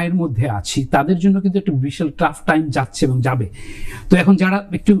লিমিটেড আয়ের মধ্যে আছি তাদের জন্য কিন্তু একটা বিশাল টাফ টাইম যাচ্ছে এবং যাবে। তো এখন যারা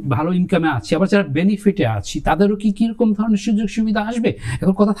একটু ভালো ইনকামে আছে, আবার যারা বেনিফিটে আছি, তাদেরও কীরকম ধরনের সুযোগ সুবিধা আসবে।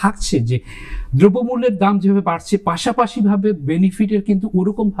 এখন কথা থাকছে যে দ্রব্যমূল্যের দাম যেভাবে বাড়ছে, পাশাপাশিভাবে বেনিফিটের কিন্তু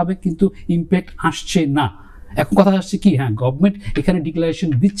ওরকমভাবে কিন্তু ইম্প্যাক্ট আসছে না। এখন কথা আসছে কি, হ্যাঁ গভর্নমেন্ট এখানে ডিক্লারেশন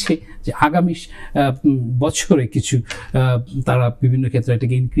দিচ্ছে যে আগামী বছরে কিছু তারা বিভিন্ন ক্ষেত্রে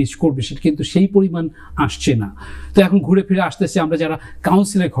এটাকে ইনক্রিজ করবে, সেটা কিন্তু সেই পরিমাণ আসছে না। তো এখন ঘুরে ফিরে আসতেছে, আমরা যারা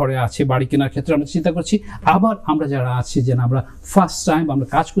কাউন্সিলের ঘরে আছে বাড়ি কেনার ক্ষেত্রে আমরা চিন্তা করছি, আবার আমরা যারা আছি যে আমরা ফার্স্ট টাইম আমরা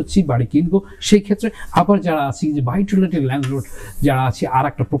কাজ করছি বাড়ি কিনবো, সেই ক্ষেত্রে আবার যারা আছি যে বাই টু লেটের ল্যান্ডলর্ড যারা আছে, আর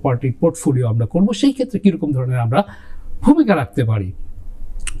একটা প্রপার্টি পোর্টফোলিও আমরা করবো, সেই ক্ষেত্রে কীরকম ধরনের আমরা ভূমিকা রাখতে পারি।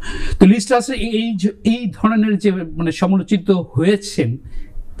 তো লিস্ট আছে এই ধরনের যে মানে সমালোচিত হয়েছেন,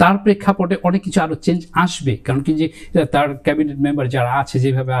 তার প্রেক্ষাপটে অনেক কিছু আরো চেঞ্জ আসবে, কারণ কি যে তার ক্যাবিনেট মেম্বার যারা আছে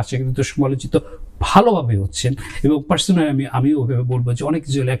যেভাবে আছে কিন্তু সমালোচিত ভালোভাবে হচ্ছেন, এবং পার্সোনালি আমিও ওভাবে বলবো যে অনেক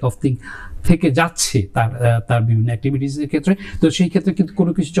কিছু ল্যাক অফ থিং থেকে যাচ্ছে তার বিভিন্ন অ্যাক্টিভিটিসের ক্ষেত্রে। তো সেই ক্ষেত্রে কিন্তু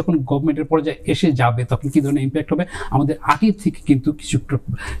কোনো কিছু যখন গভর্নমেন্টের পর্যায়ে এসে যাবে, তখন কী ধরনের ইম্প্যাক্ট হবে আমাদের আগের থেকে কিন্তু কিছু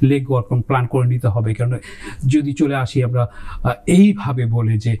লেগ ওয়ার্ক প্ল্যান করে নিতে হবে। কারণ যদি চলে আসি আমরা এইভাবে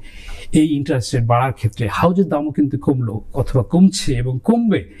বলে যে এই ইন্টারেস্ট রেট বাড়ার ক্ষেত্রে হাউজের দামও কিন্তু কমলো অথবা কমছে এবং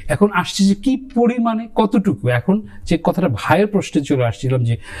কমবে, এখন আসছে যে কী পরিমাণে কতটুকু। এখন যে কথাটা ভাইয়ের প্রশ্নে চলে আসছিলাম,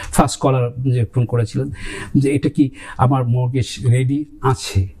 যে ফার্স্ট কলার যে ফোন করেছিলেন যে এটা কি আমার মর্গেজ রেডি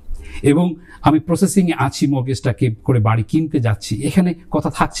আছে এবং আমি প্রসেসিংয়ে আছি, মর্গেজটাকে করে বাড়ি কিনতে যাচ্ছি। এখানে কথা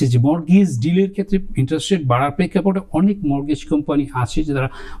থাকছে যে মর্গেজ ডিলের ক্ষেত্রে ইন্টারেস্ট রেট বাড়ার প্রেক্ষাপটে অনেক মর্গেজ কোম্পানি আছে যে তারা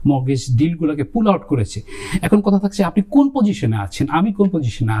মর্গেজ ডিলগুলোকে পুল আউট করেছে। এখন কথা থাকছে আপনি কোন পজিশনে আছেন, আমি কোন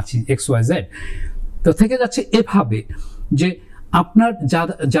পজিশনে আছি, XYZ। তো থেকে যাচ্ছে এভাবে যে আপনার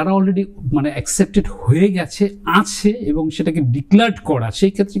যারা অলরেডি মানে অ্যাকসেপ্টেড হয়ে গেছে আছে এবং সেটাকে ডিক্লেয়ার্ড করা,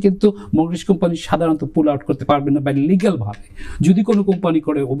 সেই ক্ষেত্রে কিন্তু মর্গেজ কোম্পানি সাধারণত পুল আউট করতে পারবে না বাই লিগ্যালভাবে। যদি কোনো কোম্পানি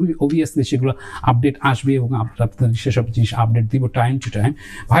করে অবভিয়াসলি সেগুলো আপডেট আসবে এবং আপনাদের সেসব জিনিস আপডেট দিব টাইম টু টাইম।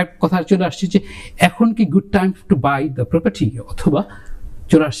 ভাই কথা চলে আসছে যে এখন কি good time to by the property, অথবা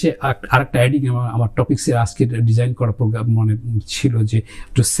চলে আসছে আরেকটা অ্যাডিং আমার টপিক্সের আজকে ডিজাইন করা প্রোগ্রাম মনে ছিল যে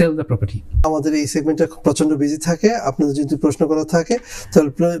টু সেল দ্য প্রপার্টি। আমাদের এই সেগমেন্টটা প্রচন্ড বিজি থাকে, আপনাদের যদি প্রশ্ন করা থাকে তাহলে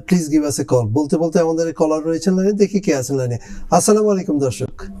please give us A call. বলতে বলতে আমাদের কলার রয়েছেন লাইনে, দেখি কে আছেন লাইনে। আসসালামু আলাইকুম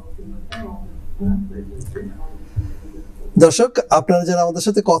দর্শক, আপনারা যারা আমাদের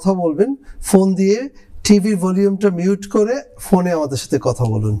সাথে কথা বলবেন, ফোন দিয়ে টিভির ভলিউমটা মিউট করে ফোনে আমাদের সাথে কথা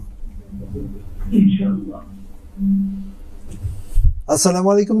বলুন। আসসালামু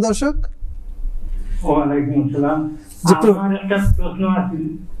আলাইকুম দর্শক। ওয়ালাইকুম আসসালাম। আমার একটা প্রশ্ন আছে।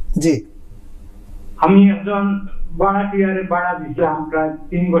 জি, আমি একজন ভাড়াটিয়ারে ভাড়া দিছিলাম প্রায়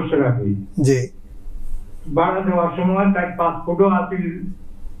 3 বছর আগে। জি, ভাড়া দেওয়ার সময় তার পাসপোর্টও আছিল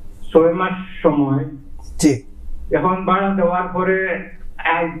 6 মাস সময়। জি, এখন ভাড়া দেওয়ার পরে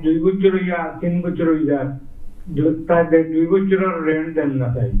 2 বছর হইয়া 3 বছর হইয়া প্রায় 2 বছরের রেন্ট দেন না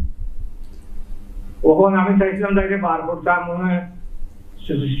তাই। ওখানে আমি চাইছিলাম তাইকে বার করতাম, মনে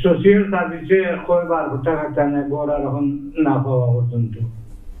সোশিয়াল সার্ভিসে কয় বার করতে খাচ্ছা না গড় আর এখন না পাওয়া পর্যন্ত।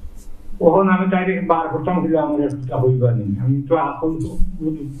 ওখানে আমি তাইকে বার করতাম কিন্তু আমার একটা হইবা নেই। আমি তো এখন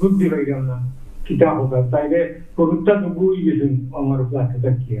বুদ্ধি পাইলাম না কিতা হোক, তাইলে পুরুষটা তো বুঝ গেছেন আমার কাছে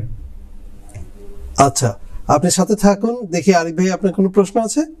থাকিয়া। আচ্ছা, আপনি সাথে থাকুন, দেখি আরিফ ভাই আপনার কোনো প্রশ্ন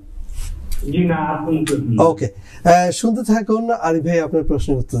আছে? জি না, আপনি ওকে, শুনতে থাকুন, আরিফ ভাই আপনার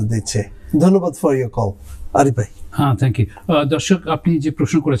প্রশ্নের উত্তর দিচ্ছে। ধন্যবাদ ফর ইউর কল আরিফ ভাই। হ্যাঁ, থ্যাংক ইউ। দর্শক, আপনি যে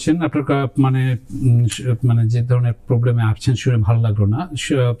প্রশ্ন করেছেন আপনার মানে যে ধরনের প্রবলেমে আসছেন শুনে ভালো লাগলো না।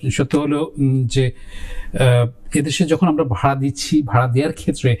 সত্য হলো যে এদেশে যখন আমরা ভাড়া দিচ্ছি, ভাড়া দেওয়ার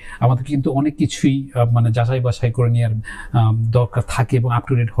ক্ষেত্রে আমাদের কিন্তু অনেক কিছুই মানে যাচাই বাছাই করে নেওয়ার দরকার থাকে এবং আপ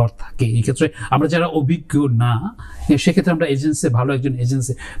টু ডেট হওয়ার থাকে। এই ক্ষেত্রে আমরা যারা অভিজ্ঞ না, সেক্ষেত্রে আমরা এজেন্সি, ভালো একজন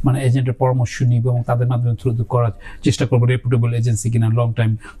এজেন্সি মানে এজেন্টের পরামর্শ নিব এবং তাদের মাধ্যমে থ্রু করার চেষ্টা করবো, রেপুটেবল এজেন্সি কিনা, লং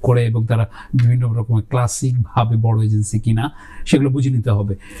টাইম করে এবং তারা বিভিন্ন রকমের ক্লাসিকভাবে বড় এজেন্সি কিনা সেগুলো বুঝে নিতে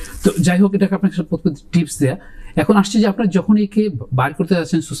হবে। তো যাই হোক, এটাকে আপনাকে টিপস দেয়া। এখন আসছে যে আপনার যখন একে বার করতে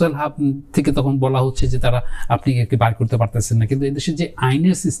যাচ্ছেন সোশ্যাল হাব থেকে, তখন বলা হচ্ছে যে তারা আপনি একে বার করতে পারতেছেন না, কিন্তু এদেশের যে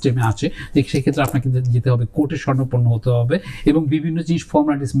আইনের সিস্টেমে আছে যে সেক্ষেত্রে আপনাকে যেতে হবে, কোর্টে স্বর্ণপন্ন হতে হবে এবং বিভিন্ন জিনিস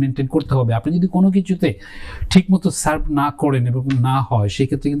ফর্মালিটিস মেনটেন করতে হবে। আপনি যদি কোনো কিছুতে ঠিকমতো সার্ভ না করেন এবং না হয়,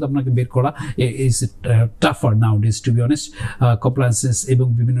 সেক্ষেত্রে কিন্তু আপনাকে বের করা is টাফার now days to be honest. Compliances এবং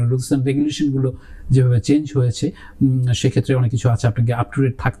বিভিন্ন রুলস অ্যান্ড রেগুলেশনগুলো যেভাবে চেঞ্জ হয়েছে, সেক্ষেত্রে অনেক কিছু আছে, আপনাকে আপ টু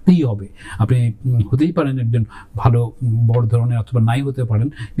ডেট থাকতেই হবে। আপনি হতেই পারেন একজন ভালো বড় ধরনের, অথবা নাই হতে পারেন,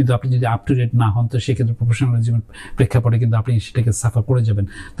 কিন্তু আপনি যদি আপ টু ডেট না হন, তো সেক্ষেত্রে প্রফেশনালিজমের প্রেক্ষাপটে কিন্তু আপনি সেটাকে সাফার করে যাবেন।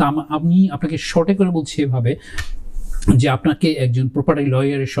 তা আমি আপনাকে শর্টে করে বলছি এভাবে যে আপনাকে একজন প্রপার্টি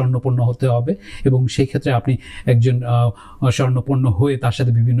লয়ারের স্বর্ণপন্ন হতে হবে এবং সেই ক্ষেত্রে আপনি একজন স্বর্ণপন্ন হয়ে তার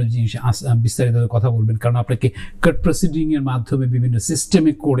সাথে বিভিন্ন জিনিস বিস্তারিত কথা বলবেন, কারণ আপনাকে কাট প্রসিডিংয়ের মাধ্যমে বিভিন্ন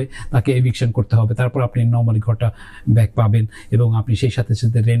সিস্টেমে করে তাকে এভিকশন করতে হবে। তারপর আপনি নর্মালি ঘরটা ব্যাক পাবেন এবং আপনি সেই সাথে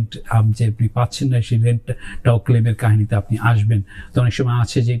সাথে রেন্ট যে আপনি পাচ্ছেন না, সেই রেন্টটাও ক্লেমের কাহিনীতে আপনি আসবেন। তো অনেক সময়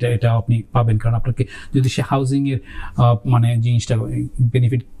আছে যে এটাও আপনি পাবেন, কারণ আপনাকে যদি সে হাউজিংয়ের মানে জিনিসটা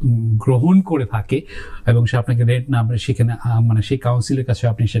বেনিফিট গ্রহণ করে থাকে এবং সে আপনাকে রেন্ট না, সেখানে মানে সেই কাউন্সিলের কাছে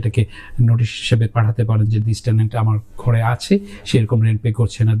আপনি সেটাকে নোটিশ হিসেবে পাঠাতে পারেন যে দিস টেনেন্ট আমার ঘরে আছে, সেরকম রেন্ট পে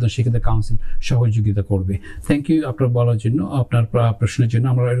করছে না, তো সেক্ষেত্রে কাউন্সিল সহযোগিতা করবে। থ্যাংক ইউ আপনার বলার জন্য, আপনার প্রশ্নের জন্য।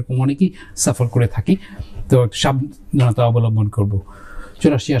 আমরা এরকম অনেকেই সাফার করে থাকি, তো সাবধানতা অবলম্বন করবো।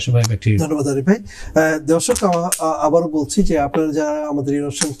 চলে আসছি আশা ভাই, ধন্যবাদ আরিফ ভাই। দর্শক, আবারও বলছি যে আপনারা যারা আমাদের এই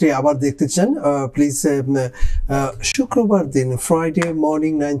অনুষ্ঠানটি আবার দেখতে চান, প্লিজ শুক্রবার দিন ফ্রাইডে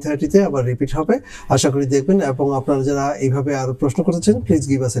মর্নিং 9:30-তে আবার রিপিট হবে, আশা করি দেখবেন। এবং আপনারা যারা এইভাবে আরো প্রশ্ন করতে চান, please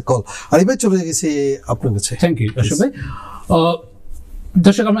give us A call. Arif ভাই, চলে গেছি আপনার কাছে। থ্যাংক ইউ আশা ভাই।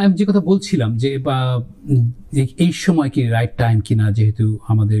 দর্শক, আমরা যে কথা বলছিলাম যে এই সময় কি রাইট টাইম কিনা, যেহেতু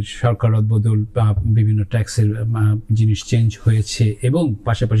আমাদের সরকার বদল, বিভিন্ন ট্যাক্সের জিনিস চেঞ্জ হয়েছে এবং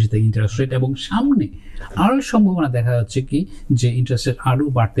পাশাপাশি ইন্টারেস্ট রেট, এবং সামনে আরও সম্ভাবনা দেখা যাচ্ছে কি যে ইন্টারেস্ট রেট আরও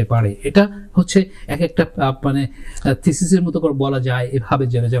বাড়তে পারে। এটা হচ্ছে একটা মানে থিসিসের মতো করে বলা যায় এভাবে,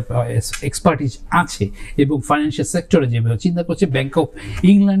 যারা এক্সপার্টিজ আছে এবং ফাইন্যান্সিয়াল সেক্টরে যেভাবে চিন্তা করছে, ব্যাংক অফ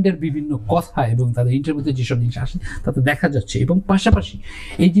ইংল্যান্ডের বিভিন্ন কথা এবং তাদের ইন্টারভিউতে যেসব জিনিস আসে তাতে দেখা যাচ্ছে। এবং পাশাপাশি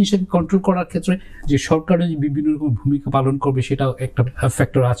এই জিনিসটাকে কন্ট্রোল করার ক্ষেত্রে যে সরকারের বিভিন্ন রকম ভূমিকা পালন করবে, সেটাও একটা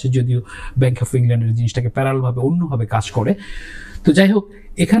ফ্যাক্টর আছে, যদিও ব্যাংক অফ ইংল্যান্ডের জিনিসটাকে প্যারালভাবে অন্যভাবে কাজ করে। তো যাই হোক,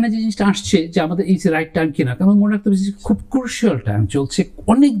 এখানে যে জিনিসটা আসছে যে আমাদের এই যে রাইট টাইম কিনা, কারণ মনে রাখতে হবে খুব ক্রুশিয়াল টাইম চলছে,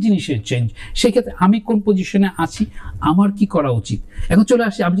 অনেক জিনিসের চেঞ্জ। সেক্ষেত্রে আমি কোন পজিশনে আছি, আমার কি করা উচিত। এখন চলে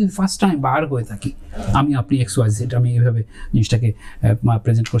আসি, আমি যদি ফার্স্ট টাইম বার হয়ে থাকি, আপনি XYZ, আমি এইভাবে জিনিসটাকে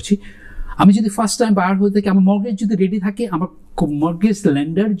প্রেজেন্ট করছি। আমি যদি ফার্স্ট টাইম বার হয়ে থাকি, আমার মর্গেজ যদি রেডি থাকে, আমার মর্গেজ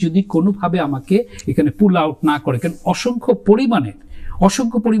লেন্ডার যদি কোনোভাবে আমাকে এখানে পুল আউট না করে, কারণ অসংখ্য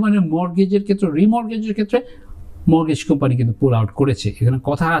পরিমাণের মর্গেজের ক্ষেত্রে, রিমর্গেজের ক্ষেত্রে মর্গেজ কোম্পানি কিন্তু পুল আউট করেছে। এখানে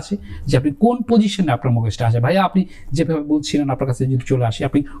কথা আছে যে আপনি কোন পজিশনে আপনার মর্গেজটা আছে। ভাইয়া, আপনি যেভাবে বলছিলেন, আপনার কাছে যদি চলে আসি,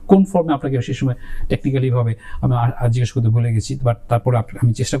 আপনি কোন ফর্মে, আপনাকে সেই সময় টেকনিক্যালিভাবে আমি জিজ্ঞেস করতে ভুলে গেছি, বাট তারপরে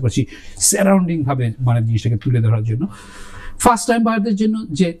আমি চেষ্টা করছি সারাউন্ডিংভাবে মানে জিনিসটাকে তুলে ধরার জন্য। ফার্স্ট টাইম বায়ারদের জন্য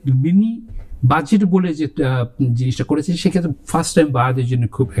যে মিনি বাজেট বলে যে জিনিসটা করেছে, সেক্ষেত্রে ফার্স্ট টাইম বায়ারদের জন্য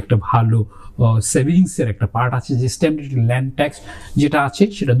খুব একটা ভালো সেভিংসের একটা পার্ট আছে, যে স্ট্যাম্প ডিউটি ল্যান্ড ট্যাক্স যেটা আছে,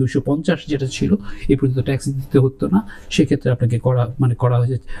 সেটা 250 যেটা ছিল, এই পর্যন্ত ট্যাক্স দিতে হতো না। সেক্ষেত্রে আপনাকে করা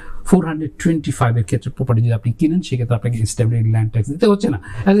হয়েছে 425 ক্ষেত্রে প্রপার্টি যদি আপনি কিনেন, সেক্ষেত্রে আপনাকে স্ট্যাম্প ডিউটি ল্যান্ড ট্যাক্স দিতে হচ্ছে না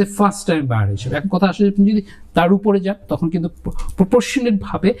as a first time buyer হিসেবে। এখন কথা আসলে আপনি যদি তার উপরে যান, তখন কিন্তু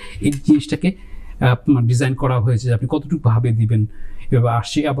প্রপোর্শনেটভাবে এই জিনিসটাকে ডিজাইন করা হয়েছে যে আপনি কতটুকু ভাবে দিবেন। এবার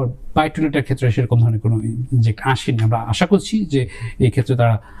আসছি আবার বাই টু লেটের ক্ষেত্রে সেরকম ধরনের কোনো ইনজেক্ট আসেনি। আমরা আশা করছি যে এই ক্ষেত্রে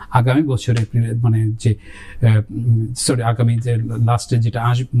তারা আগামী বছরে মানে যে আগামী যে লাস্টে যেটা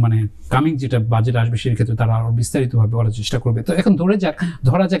আসবে, মানে কামিং যেটা বাজেট আসবে, সেই ক্ষেত্রে তারা আরও বিস্তারিতভাবে বলার চেষ্টা করবে। তো এখন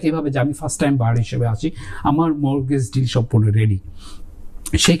ধরা যাক এভাবে যে আমি ফার্স্ট টাইম বায়ার হিসেবে আছি, আমার মর্গেজ ডিল সম্পূর্ণ রেডি।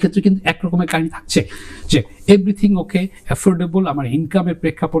 সেই ক্ষেত্রে কিন্তু একরকমের কাহিনী থাকছে যে এভরিথিং ওকে, অ্যাফোর্ডেবল, আমার ইনকামের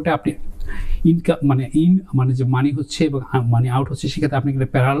প্রেক্ষাপটে আপনি ইনকাম মানে যে মানি হচ্ছে এবং মানি আউট হচ্ছে, সেক্ষেত্রে আপনি কিন্তু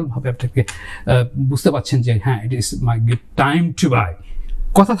প্যারালালভাবে আপনাকে বুঝতে পারছেন যে হ্যাঁ, it is my good time to by.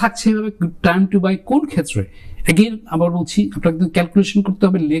 কথা থাকছে এভাবে, গুড টাইম টু বাই কোন ক্ষেত্রে। এগেইন আবার বলছি, আপনাকে কিন্তু ক্যালকুলেশন করতে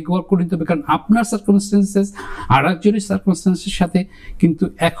হবে, লেগ ওয়ার্ক করে নিতে হবে, কারণ আপনার সার্কামস্টেন্সেস আর একজনের সার্কামস্টেন্সের সাথে কিন্তু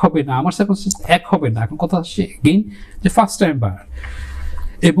এক হবে না, আমার সার্কামস্টেন্স এক হবে না। এখন কথা আসছে এগেইন যে ফার্স্ট টাইম বায়ার,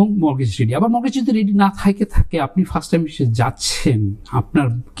 এবং মর্গেজ রেডি। আবার মর্গেজ যদি রেডি না থাকে আপনি ফার্স্ট টাইম এসে যাচ্ছেন, আপনার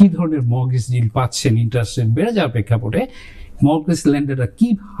কি ধরনের মর্গেজ ডিল পাচ্ছেন, ইন্টারেস্ট রেট বেড়ে যাওয়ার প্রেক্ষাপটে মর্গেজ লেন্ডাররা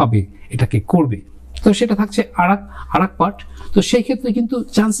কিভাবে এটাকে করবে, তো সেটা থাকছে আর এক পার্ট। তো সেই ক্ষেত্রে কিন্তু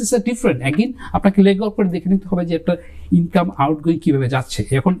চান্সেস আর ডিফারেন্ট। একদিন আপনাকে লেগ আউট করে দেখে নিতে হবে যে একটা ইনকাম আউটগোয়িং কীভাবে যাচ্ছে।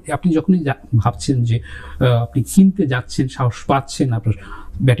 এখন আপনি যখনই ভাবছেন যে আপনি কিনতে যাচ্ছেন, সাহস পাচ্ছেন, আপনার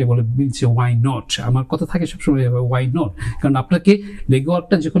ব্যাটে বলে বলছে ওয়াই নট, আমার কথা থাকে সবসময় ওয়াই নট, কারণ আপনাকে লেগ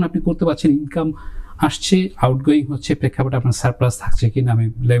আউটটা যখন আপনি করতে পারছেন, ইনকাম আসছে, আউটগোয়িং হচ্ছে, প্রেক্ষাপটে আপনার সারপ্লাস থাকছে কিনা, আমি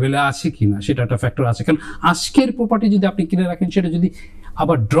লেভেলে আছে কিনা, সেটা একটা ফ্যাক্টর আছে। কারণ আজকের প্রপার্টি যদি আপনি কিনে রাখেন, সেটা যদি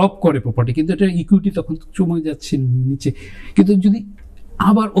আবার ড্রপ করে প্রপার্টি, কিন্তু এটা ইকুইটি তখন চমে যাচ্ছে নিচে। কিন্তু যদি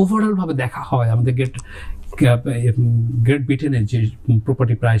আবার ওভারঅল ভাবে দেখা হয়, আমাদের গ্রেট ব্রিটেনের যে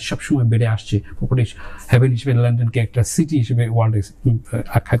প্রপার্টি প্রাইস সবসময় বেড়ে আসছে, প্রপার্টি হেভেন হিসেবে লন্ডনকে একটা সিটি হিসেবে ওয়ার্ল্ডে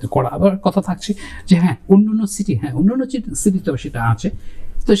আখ্যায়িত করা, আবার কথা থাকছে যে হ্যাঁ অন্যান্য সিটিতেও সেটা আছে।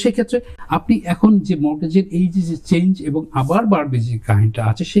 তো সেক্ষেত্রে আপনি এখন যে মর্গেজের এই যে চেঞ্জ এবং আবার বাড়বে যে কাহিনীটা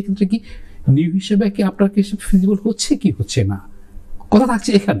আছে, সেক্ষেত্রে কি নিউ হিসেবে কি আপনার কাছে ফিজিবল হচ্ছে কি হচ্ছে না, কথা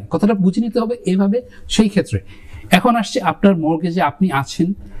থাকছে এখানে, কথাটা বুঝে নিতে হবে এভাবে। সেই ক্ষেত্রে এখন আসছে আপনার মর্গেজে আপনি আছেন,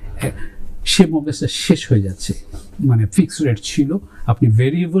 সে মর্গেজটা শেষ হয়ে যাচ্ছে, মানে ফিক্সড রেট ছিল, আপনি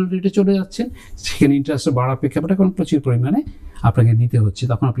ভেরিয়েবল রেটে চলে যাচ্ছেন, সেখানে ইন্টারেস্ট বাড়ার প্রেক্ষাপটে এখন প্রচুর পরিমাণে আপনাকে দিতে হচ্ছে।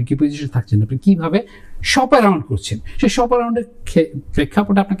 তখন আপনি কি পজিশন থাকছেন, আপনি কিভাবে শপ অ্যারাউন্ড করছেন, সেই শপ অ্যারাউন্ডের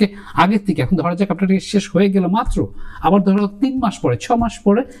প্রেক্ষাপটে আপনাকে আগের থেকে, এখন ধরা যাক আপনার শেষ হয়ে গেল মাত্র, আবার ধরো 3 মাস পরে 6 মাস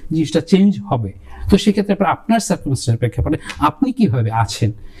পরে জিনিসটা চেঞ্জ হবে। তো সেক্ষেত্রে আপনার সার্কামস্ট্যান্সের প্রেক্ষাপটে আপনি কিভাবে আছেন,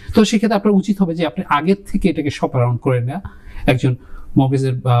 তো সেক্ষেত্রে আপনার উচিত হবে যে আপনি আগের থেকে এটাকে শপ অ্যারাউন্ড করে নেওয়া, একজন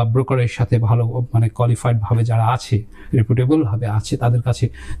মর্গেজের ব্রোকারের সাথে ভালো মানে কোয়ালিফাইড ভাবে যারা আছে, রেপুটেবল ভাবে আছে, তাদের কাছে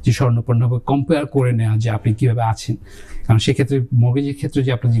যে স্বর্ণপূর্ণভাবে কম্পেয়ার করে নেওয়া যে আপনি কিভাবে আছেন। কারণ সেক্ষেত্রে মর্গেজের ক্ষেত্রে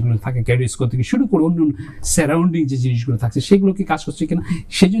যে আপনার যেগুলো থাকে, ক্রেডিট স্কোর থেকে শুরু করে অন্য সারাউন্ডিং যে জিনিসগুলো থাকছে, সেগুলো কি কাজ করছে কিনা,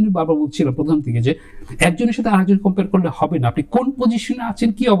 সেই জন্য বাবা বলছিলাম প্রথম থেকে যে একজনের সাথে আরেকজন কম্পেয়ার করলে হবে না, আপনি কোন পজিশনে আছেন,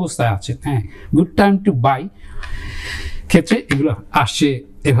 কি অবস্থায় আছেন। হ্যাঁ, গুড টাইম টু বাই ক্ষেত্রে এগুলো আসছে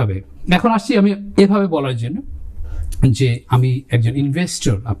এভাবে। এখন আসছি আমি এভাবে বলার জন্য যে আমি একজন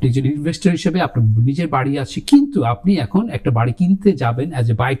ইনভেস্টর, আপনি একজন ইনভেস্টর হিসেবে আপনার নিজের বাড়ি আছে, কিন্তু আপনি এখন একটা বাড়ি কিনতে যাবেন as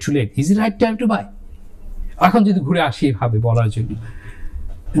a by two late, is it right time to by. এখন যদি ঘুরে আসি এভাবে বলার জন্য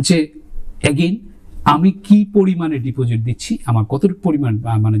যে এগেইন আমি কি পরিমাণে ডিপোজিট দিচ্ছি, আমার কতটুকু পরিমাণ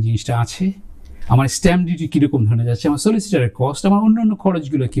মানে জিনিসটা আছে, আমার স্ট্যাম্প ডিউটি কীরকম ধরনের যাচ্ছে, আমার সলিসিটারের কস্ট, আমার অন্যান্য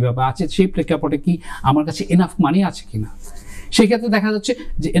খরচগুলো কীভাবে আছে, সেই প্রেক্ষাপটে কি আমার কাছে এনাফ মানি আছে কিনা। সেক্ষেত্রে দেখা যাচ্ছে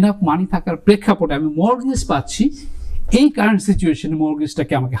যে এনাফ মানি থাকার প্রেক্ষাপটে আমি মর্গেজ পাচ্ছি, এই কারেন্ট সিচুয়েশনে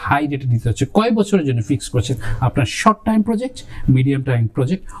মর্গেজটাকে আমাকে হাই রেটে দিতে হচ্ছে। কয় বছরের জন্য ফিক্স করছেন, আপনার short time project, medium time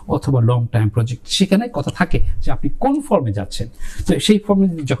project অথবা লং টাইম প্রজেক্ট, সেখানে কথা থাকে যে আপনি কোন ফর্মে যাচ্ছেন। তো সেই ফর্মে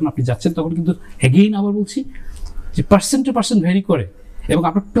যখন আপনি যাচ্ছেন, তখন কিন্তু এগেইন আবার বলছি যে পার্সেন্ট টু পার্সেন্ট ভ্যারি করে, এবং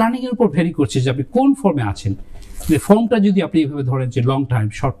আপনার প্ল্যানিংয়ের উপর ভ্যারি করছে যে আপনি কোন ফর্মে আছেন। ফর্মটা যদি আপনি এইভাবে ধরেন যে লং টাইম,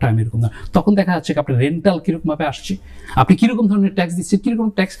 শর্ট টাইম এরকম, তখন দেখা যাচ্ছে আপনার রেন্টাল কীরকমভাবে আসছে, আপনি কীরকম ধরনের ট্যাক্স দিচ্ছেন, কীরকম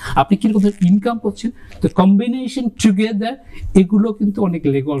ট্যাক্স, আপনি কীরকম ধরনের ইনকাম করছেন। তো কম্বিনেশন টুগেদার এগুলো কিন্তু অনেক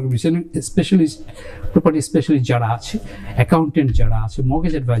লিগ্যাল বিষয়, স্পেশালিস্ট, প্রপার্টি স্পেশালিস্ট যারা আছে, অ্যাকাউন্টেন্ট যারা আছে,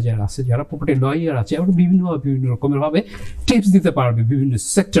 মর্গেজ অ্যাডভাইজার আছে, যারা প্রপার্টি লয়ার আছে, আবার বিভিন্ন রকমেরভাবে টিপস দিতে পারবে বিভিন্ন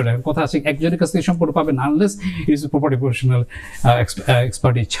সেক্টরে। কথা আছে একজনের কাছ থেকে সম্পূর্ণ পাবেন unless it is property professional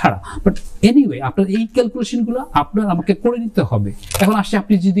expertise ছাড়া। বাট এনিওয়ে আপনার এই ক্যালকুলেশনগুলো আপনার আমাকে করে নিতে হবে। এখন আসছে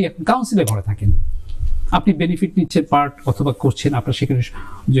আপনি যদি কাউন্সিলে ঘরে থাকেন, আপনি বেনিফিট নিচ্ছেন পার্ট অথবা করছেন, আপনার সেখানে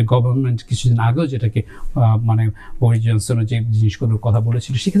যে গভর্নমেন্ট কিছুদিন আগেও যেটাকে মানে বরিস জনসনের যে জিনিসগুলোর কথা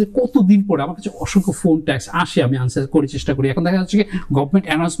বলেছিল, সেক্ষেত্রে কতদিন পরে আমার কাছে অসংখ্য ফোন ট্যাক্স আসে, আমি আনসার করে চেষ্টা করি। এখন দেখা যাচ্ছে কি গভর্নমেন্ট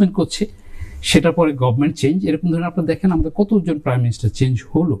অ্যানাউন্সমেন্ট করছে, সেটার পরে গভর্নমেন্ট চেঞ্জ, এরকম ধরনের আপনারা দেখেন আমাদের কতজন প্রাইম মিনিস্টার চেঞ্জ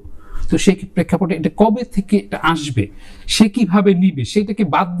হলো। তো সেই প্রেক্ষাপটে এটা কবে থেকে এটা আসবে, সে কিভাবে নিবে, সেটাকে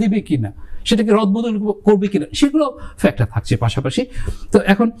বাদ দেবে কিনা, সেটাকে রদবদল করবে কিনা, সেগুলো ফ্যাক্টর থাকছে পাশাপাশি। তো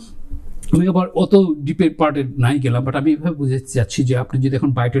এখন আমি আবার অত ডিপের পার্টে নাই গেলাম, বাট আমি এভাবে বুঝাতে চাচ্ছি যে আপনি যদি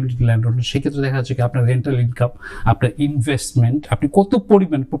এখন বায়োটেলিটি ল্যান্ড ওনার, সেক্ষেত্রে দেখা যাচ্ছে কি আপনার রেন্টাল ইনকাম, আপনার ইনভেস্টমেন্ট, আপনি কত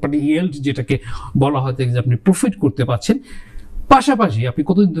পরিমাণ প্রপার্টি ইয়েল্ড যেটাকে বলা হয় যে আপনি প্রফিট করতে পারছেন, পাশাপাশি আপনি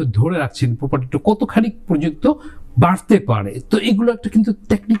কতদিন ধরে রাখছেন প্রপার্টিটা কতখানি পর্যন্ত বাড়তে পারে। তো এগুলো একটা কিন্তু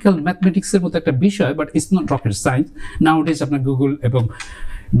টেকনিক্যাল ম্যাথমেটিক্সের মতো একটা বিষয়, but it's not rocket science. নাউডেজ আপনার গুগল এবং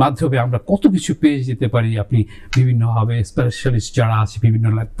মাধ্যমে আমরা কত কিছু পেয়ে যেতে পারি, আপনি বিভিন্নভাবে স্পেশালিস্ট যারা আছে বিভিন্ন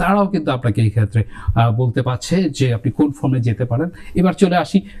তারাও কিন্তু আপনাকে এই ক্ষেত্রে বলতে পারছে যে আপনি কোন ফর্মে যেতে পারেন। এবার চলে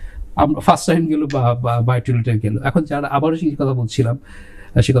আসি, আমরা ফার্স্ট টাইম গেল বা বায়োটেলিটি গেল, এখন যারা আবারও সেই কথা বলছিলাম,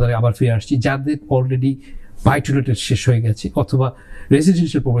 সে কথাটা আবার ফিরে আসছি, যাদের অলরেডি বাই টু লেট শেষ হয়ে গেছে, অথবা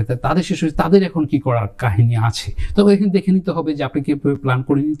রেসিডেন্সিয়াল প্রপার্টি তাদের শেষ হয়েছে, তাদের এখন কি করার কাহিনী আছে। তবে এখানে দেখে নিতে হবে যে আপনাকে প্ল্যান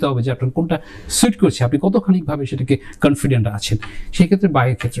করে নিতে হবে যে আপনার কোনটা সুইট করছে, আপনি কতখানিকভাবে সেটাকে কনফিডেন্ট আছেন। সেই ক্ষেত্রে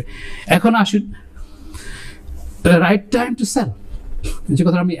বাইয়ের ক্ষেত্রে এখন আসুন রাইট টাইম টু সেল, যে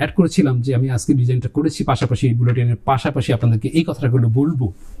কথা আমি অ্যাড করেছিলাম যে আমি আজকে ডিজাইনটা করেছি, পাশাপাশি এই বুলেটিনের পাশাপাশি আপনাদেরকে এই কথাগুলো বলবো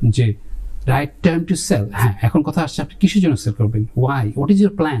যে রাইট টাইম টু সেল। হ্যাঁ, এখন কথা আসছে আপনি কিসের জন্য সেল করবেন, Y, what is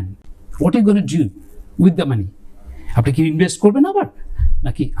your plan, what you gonna do with the money. আপনি কি ইনভেস্ট করবেন আবার,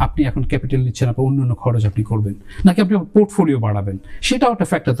 নাকি আপনি এখন ক্যাপিটাল নিচ্ছেন, আপনার অন্য খরচ আপনি করবেন, নাকি আপনি পোর্টফোলিও বাড়াবেন, সেটাও একটা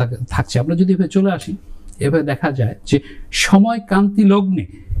ফ্যাক্টর থাকছে। আমরা যদি এভাবে চলে আসি, এভাবে দেখা যায় যে সময় কান্তি লগ্নে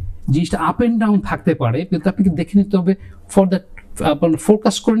জিনিসটা আপ অ্যান্ড ডাউন থাকতে পারে, কিন্তু আপনাকে দেখে নিতে হবে ফর দ্যাট,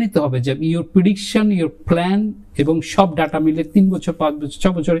 ফোরকাস্ট করে নিতে হবে যে ইউর প্রেডিকশন, ইউর প্ল্যান এবং সব ডাটা মিলে 3 বছর 5 বছর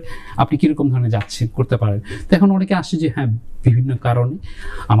 6 বছরে আপনি কীরকম ধরনের যাচ্ছেন করতে পারেন। তো এখন অনেকে আসছে যে হ্যাঁ বিভিন্ন কারণে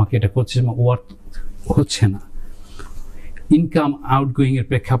আমাকে এটা করছে, ওয়ার্ক হচ্ছে না, ইনকাম আউটগোয়িং এর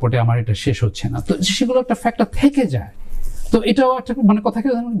প্রেক্ষাপটে আমার এটা শেষ হচ্ছে না, তো সেগুলো একটা ফ্যাক্টর থেকে যায়। তো এটাও একটা কথা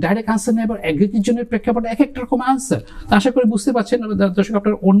ডাইরেক্ট আনসার নেই, আবার একজনের জনের প্রেক্ষাপটে এক একটা রকম আনসার। তো আশা করি বুঝতে পারছেন দর্শক,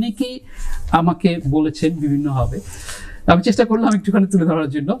 আপনারা অনেকেই আমাকে বলেছেন বিভিন্নভাবে, আমি চেষ্টা করলাম একটুখানি তুলে ধরার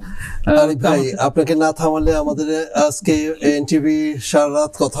জন্য। আরিফ ভাই, আপনাকে না থামালে আমাদের আজকে এনটিভি সারা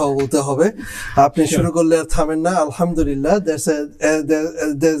রাত কথা বলতে হবে, আপনি শুরু করলে আর থামেন না। আলহামদুলিল্লাহ,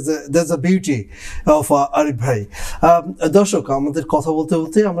 there's a beauty of Arif ভাই। দর্শক, আমাদের কথা বলতে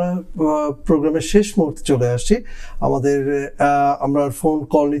বলতে আমরা প্রোগ্রামের শেষ মুহূর্তে চলে আসছি। আমরা ফোন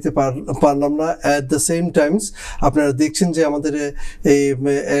কল নিতে পারলাম না। অ্যাট দ্য সেম টাইমস আপনারা দেখছেন যে আমাদের এই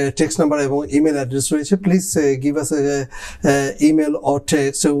টেক্সট নাম্বার এবং ইমেল অ্যাড্রেস রয়েছে, please give us email or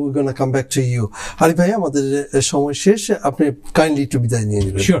text, so we're going to come back to you. Arif ভাই, আমাদের সময় শেষ, আপনি কাইন্ডলি একটু বিদায় নিয়ে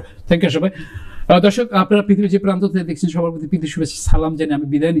নেবেন। শিওর, থ্যাংক ইউ সবাই। দর্শক, আপনারা পৃথিবীর যে প্রান্ত থেকে দেখছেন সবার প্রতি প্রীতি শুভেচ্ছা সালাম জানিয়ে আমি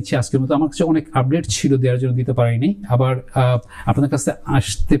বিদায় নিচ্ছি আজকের মতো। আমার কাছে অনেক আপডেট ছিল দেওয়ার জন্য, দিতে পারিনি। আবার আপনাদের কাছে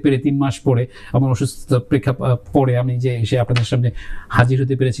আসতে পেরে 3 মাস পরে, আমার অসুস্থতা পরে আমি যে এসে আপনাদের সামনে হাজির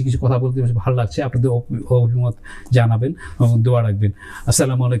হতে পেরেছি, কিছু কথা বলতে ভালো লাগছে। আপনাদের অভিমত জানাবেন এবং দোয়া রাখবেন।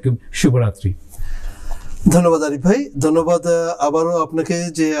 আসসালামু আলাইকুম, শুভরাত্রি। ধন্যবাদ আরিফ ভাই, ধন্যবাদ আবারও আপনাকে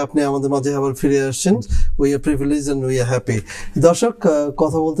যে আপনি আমাদের মাঝে আবার ফিরে আসছেন। We are privilege and we are happy. দর্শক,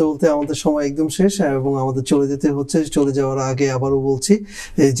 কথা বলতে বলতে আমাদের সময় একদম শেষ এবং আমাদের চলে যেতে হচ্ছে। চলে যাওয়ার আগে আবারও বলছি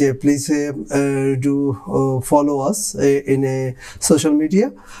যে please do follow us in a social media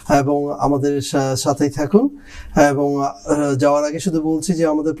এবং আমাদের সাথেই থাকুন। এবং যাওয়ার আগে শুধু বলছি যে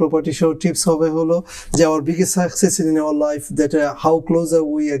আমাদের প্রপার্টি শো টিপস হবে হলো যে hour biggest success in our life, that how closure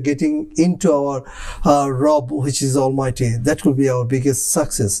we are getting into hour Rob, which is Almighty. That will be our biggest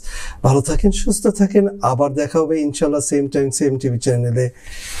success. ভালো থাকেন, সুস্থ থাকেন, আবার দেখা হবে ইনশাআল্লাহ সেম টাইম সেম টিভি চ্যানেলে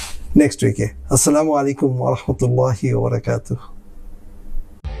নেক্সট উইকে। আসসালামু আলাইকুম ওয়া রাহমাতুল্লাহি ওয়া বারাকাতুহু।